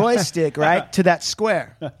moving a joystick, right, to that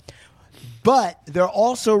square. But they're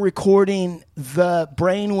also recording the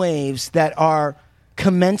brain waves that are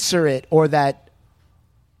commensurate or that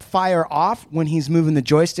fire off when he's moving the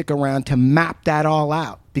joystick around to map that all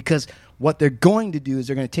out. Because what they're going to do is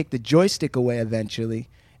they're going to take the joystick away eventually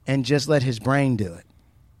and just let his brain do it.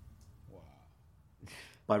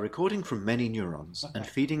 By recording from many neurons and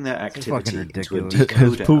feeding their fucking activity into a ridiculous.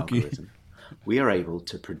 decoder Pookie. algorithm, we are able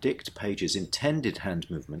to predict Page's intended hand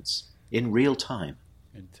movements in real time.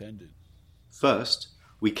 Intended. First,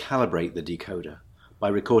 we calibrate the decoder by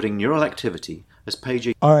recording neural activity as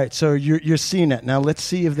Page All right, so you're seeing it. Now let's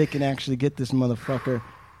see if they can actually get this motherfucker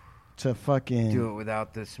to fucking... Do it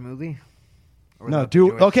without the smoothie? Or No, without the do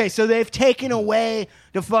joystick? okay. So they've taken away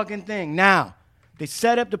the fucking thing. Now they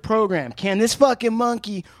set up the program. Can this fucking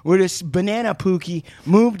monkey with this banana pookie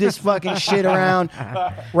move this fucking shit around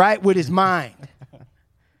right with his mind?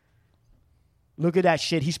 Look at that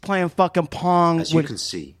shit. He's playing fucking pong. As you With, can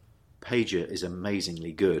see, Pager is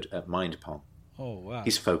amazingly good at mind pong. Oh, wow.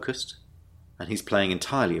 He's focused, and he's playing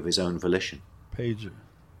entirely of his own volition. Pager.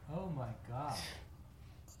 Oh my god.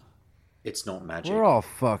 It's not magic. We're all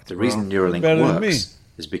fucked, The bro. reason Neuralink Better than works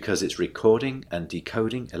is because it's recording and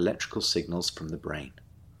decoding electrical signals from the brain.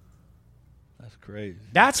 That's crazy.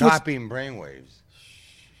 that's what's Copying brainwaves.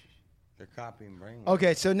 They're copying brainwaves.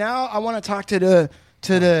 okay. So now I want to talk to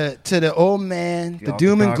the old man, the The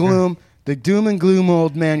doom and talker. gloom, The doom and gloom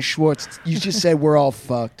old man Schwartz. You just said we're all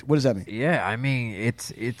fucked. What does that mean? Yeah, I mean,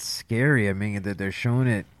 it's scary. I mean, that they're showing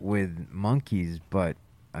it with monkeys, but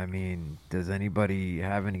I mean, does anybody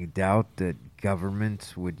have any doubt that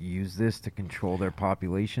governments would use this to control their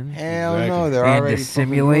population? Hell no, they're and already to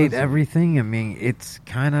simulate everything. I mean, it's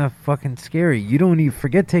kind of fucking scary. You don't even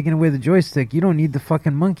forget taking away the joystick. You don't need the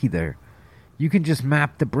fucking monkey there. You can just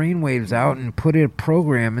map the brainwaves out and put a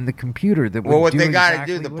program in the computer that would what do they got to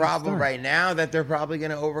exactly do, the what it's problem done. right now that they're probably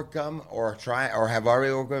going to overcome or try or have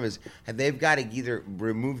already overcome is they've got to either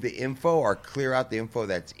remove the info or clear out the info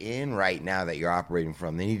that's in right now that you're operating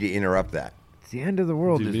from. They need to interrupt that. It's the end of the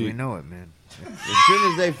world as we know it, man. As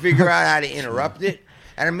soon as they figure out how to interrupt it,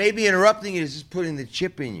 and maybe interrupting it is just putting the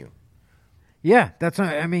chip in you. Yeah, that's what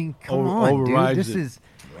I mean. Come on, dude. This is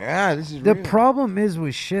the real. problem is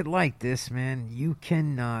with shit like this, man. You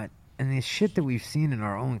cannot, and the shit that we've seen in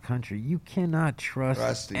our own country, you cannot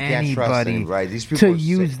trust You can't trust anybody anybody. These people to are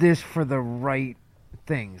use sick. this for the right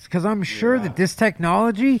things. Because I'm sure that this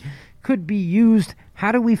technology could be used.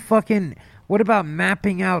 How do we fucking? What about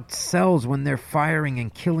mapping out cells when they're firing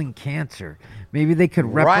and killing cancer? Maybe they could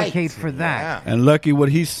replicate for that. And Lucky, what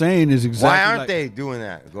he's saying is exactly Why aren't like, they doing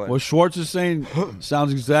that? Go ahead. what Schwartz is saying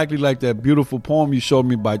sounds exactly like that beautiful poem you showed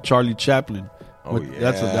me by Charlie Chaplin. Oh, With-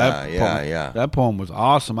 that's what that poem, yeah. That poem was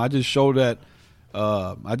awesome. I just showed that.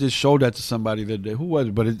 To somebody that day. Who was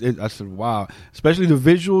it? But I said, wow. Especially the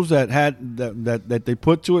visuals that they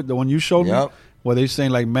put to it. The one you showed me, where they saying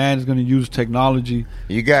like man is going to use technology.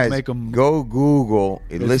 You guys to make them go Google.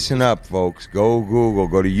 Listen up, folks. Go Google.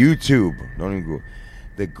 Go to YouTube. Don't even Google.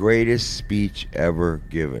 The greatest speech ever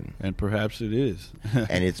given. And perhaps it is.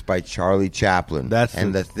 And it's by Charlie Chaplin.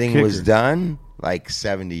 And the thing was kicker. done like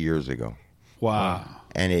 70 years ago. Wow.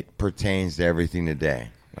 And it pertains to everything today.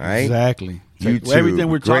 All right? Exactly. YouTube, Everything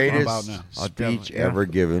we're talking greatest about now. speech ever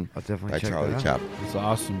given by check Charlie that out. Chaplin. It's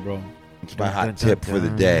awesome, bro. It's my hot tip for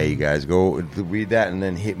the day, you guys. Go read that and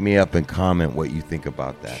then hit me up and comment what you think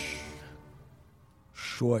about that.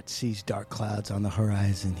 Schwartz sees dark clouds on the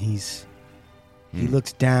horizon. He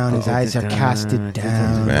looks down. His eyes are casted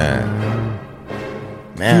down.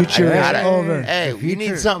 Man, Future I gotta, is over. Hey, you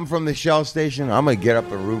need something from the Shell station? I'm gonna get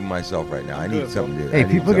up and ruin myself right now. I need something to do. Hey,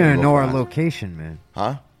 people are going to know our location, man.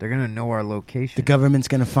 Huh? They're going to know our location. The government's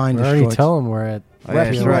going to find We us. already Schwartz. tell them we're at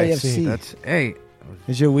That's right. PYFC. That's hey.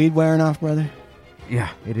 Is your weed wearing off, brother? Yeah,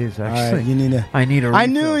 it is All actually. right, you need a. I need a refill. I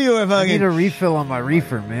knew you were I fucking. need a refill on my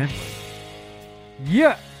reefer, man.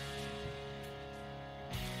 Yeah.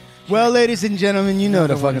 Well, ladies and gentlemen, you know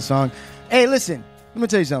the fucking song. Hey, listen, let me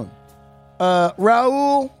tell you something.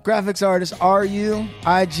 Raul, graphics artist,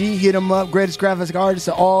 RUIG, hit him up. Greatest graphics artist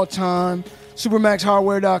of all time.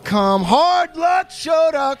 SupermaxHardware.com.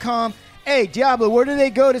 HardLuckShow.com. Hey, Diablo, where do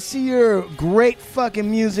they go to see your great fucking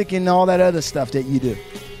music and all that other stuff that you do?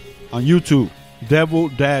 On YouTube,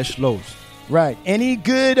 Devil-Lows. Right. Any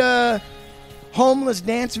good homeless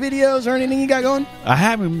dance videos or anything you got going? I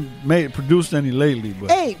haven't produced any lately,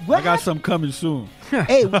 but Hey, I got some coming soon.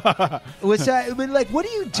 Hey, what's that? But like, what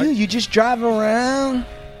do? You just drive around?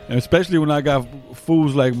 And especially when I got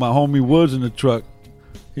fools like my homie Woods in the truck.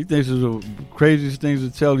 He thinks it's the craziest things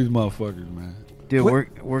to tell these motherfuckers, man. Dude,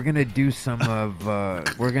 we're gonna do some of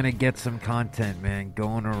we're gonna get some content, man,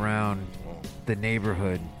 going around the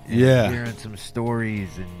neighborhood and hearing some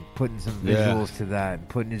stories and putting some visuals to that and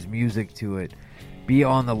putting his music to it. Be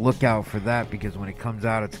on the lookout for that because when it comes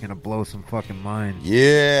out, it's gonna blow some fucking minds.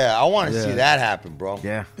 Yeah, I want to see that happen, bro.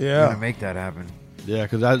 Yeah, we're gonna make that happen. Yeah,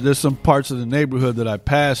 because there's some parts of the neighborhood that I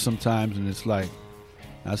pass sometimes, and it's like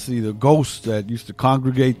I see the ghosts that used to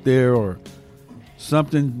congregate there, or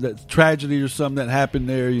something that tragedy or something that happened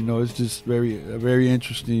there. You know, it's just very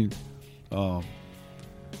interesting.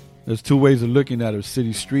 There's two ways of looking at a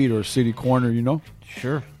city street or a city corner. You know,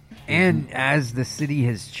 Sure. And as the city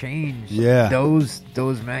has changed, those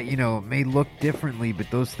may look differently, but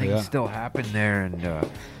those things still happen there, and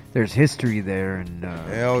there's history there, and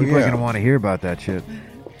people are gonna want to hear about that shit.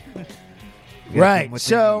 Right.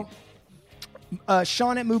 So,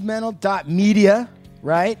 Sean at movemental.media,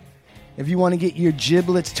 right? If you want to get your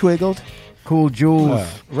giblets twiggled. Cool Jules.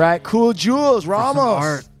 Right. Cool Jules.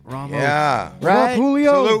 Ramos. Ramos. Yeah. Right.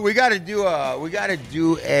 Julio. So look, we got to do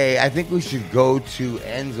a. I think we should go to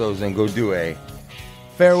Enzo's and go do a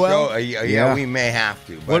farewell. show. Yeah, we may have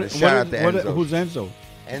to. But shout out to Enzo. Who's Enzo?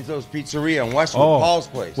 Enzo's Pizzeria in Westwood, Paul's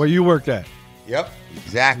place. Where you worked at? Yep,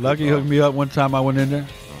 exactly. Lucky hooked me up one time I went in there.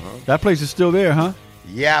 That place is still there, huh?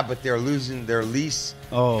 Yeah, but they're losing their lease.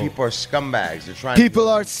 Oh. People are scumbags. They're trying. People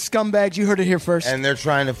are scumbags. You heard it here first. And they're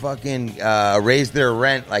trying to fucking raise their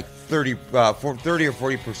rent like 30 or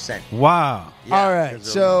 40%. Wow. Yeah, all right,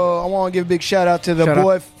 so I want to give a big shout out to the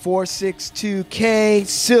boy 462K,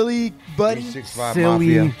 silly buddy. 365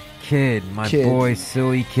 Silly Mafia. kid, my boy,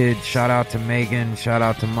 silly kid. Shout out to Megan. Shout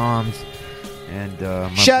out to Moms. And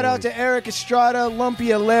my Shout out boys. to Eric Estrada,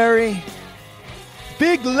 Lumpia Larry,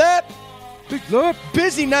 Big Lep,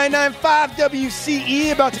 Busy 995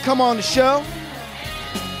 WCE about to come on the show.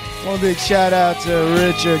 One big shout out to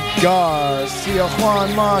Richard Garcia,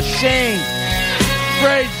 Juan Ma, Shane,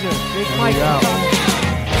 Frazier, Big Mike.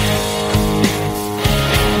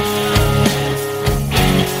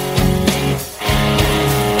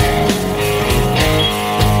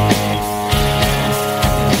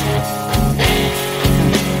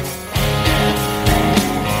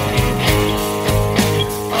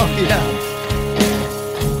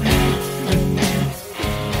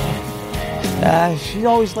 She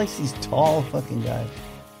always likes these tall fucking guys.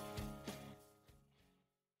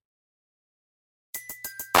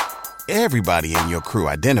 Everybody in your crew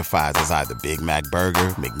identifies as either Big Mac Burger,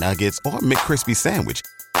 McNuggets, or McCrispy Sandwich.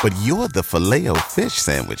 But you're the Filet-O-Fish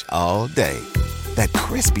Sandwich all day. That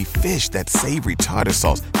crispy fish, that savory tartar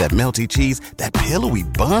sauce, that melty cheese, that pillowy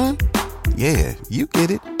bun. Yeah, you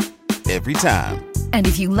get it. Every time. And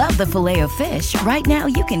if you love the Filet-O-Fish, right now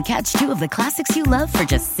you can catch two of the classics you love for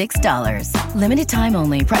just $6. Limited time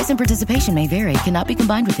only. Price and participation may vary. Cannot be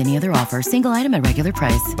combined with any other offer. Single item at regular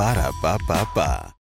price. Ba-da-ba-ba-ba.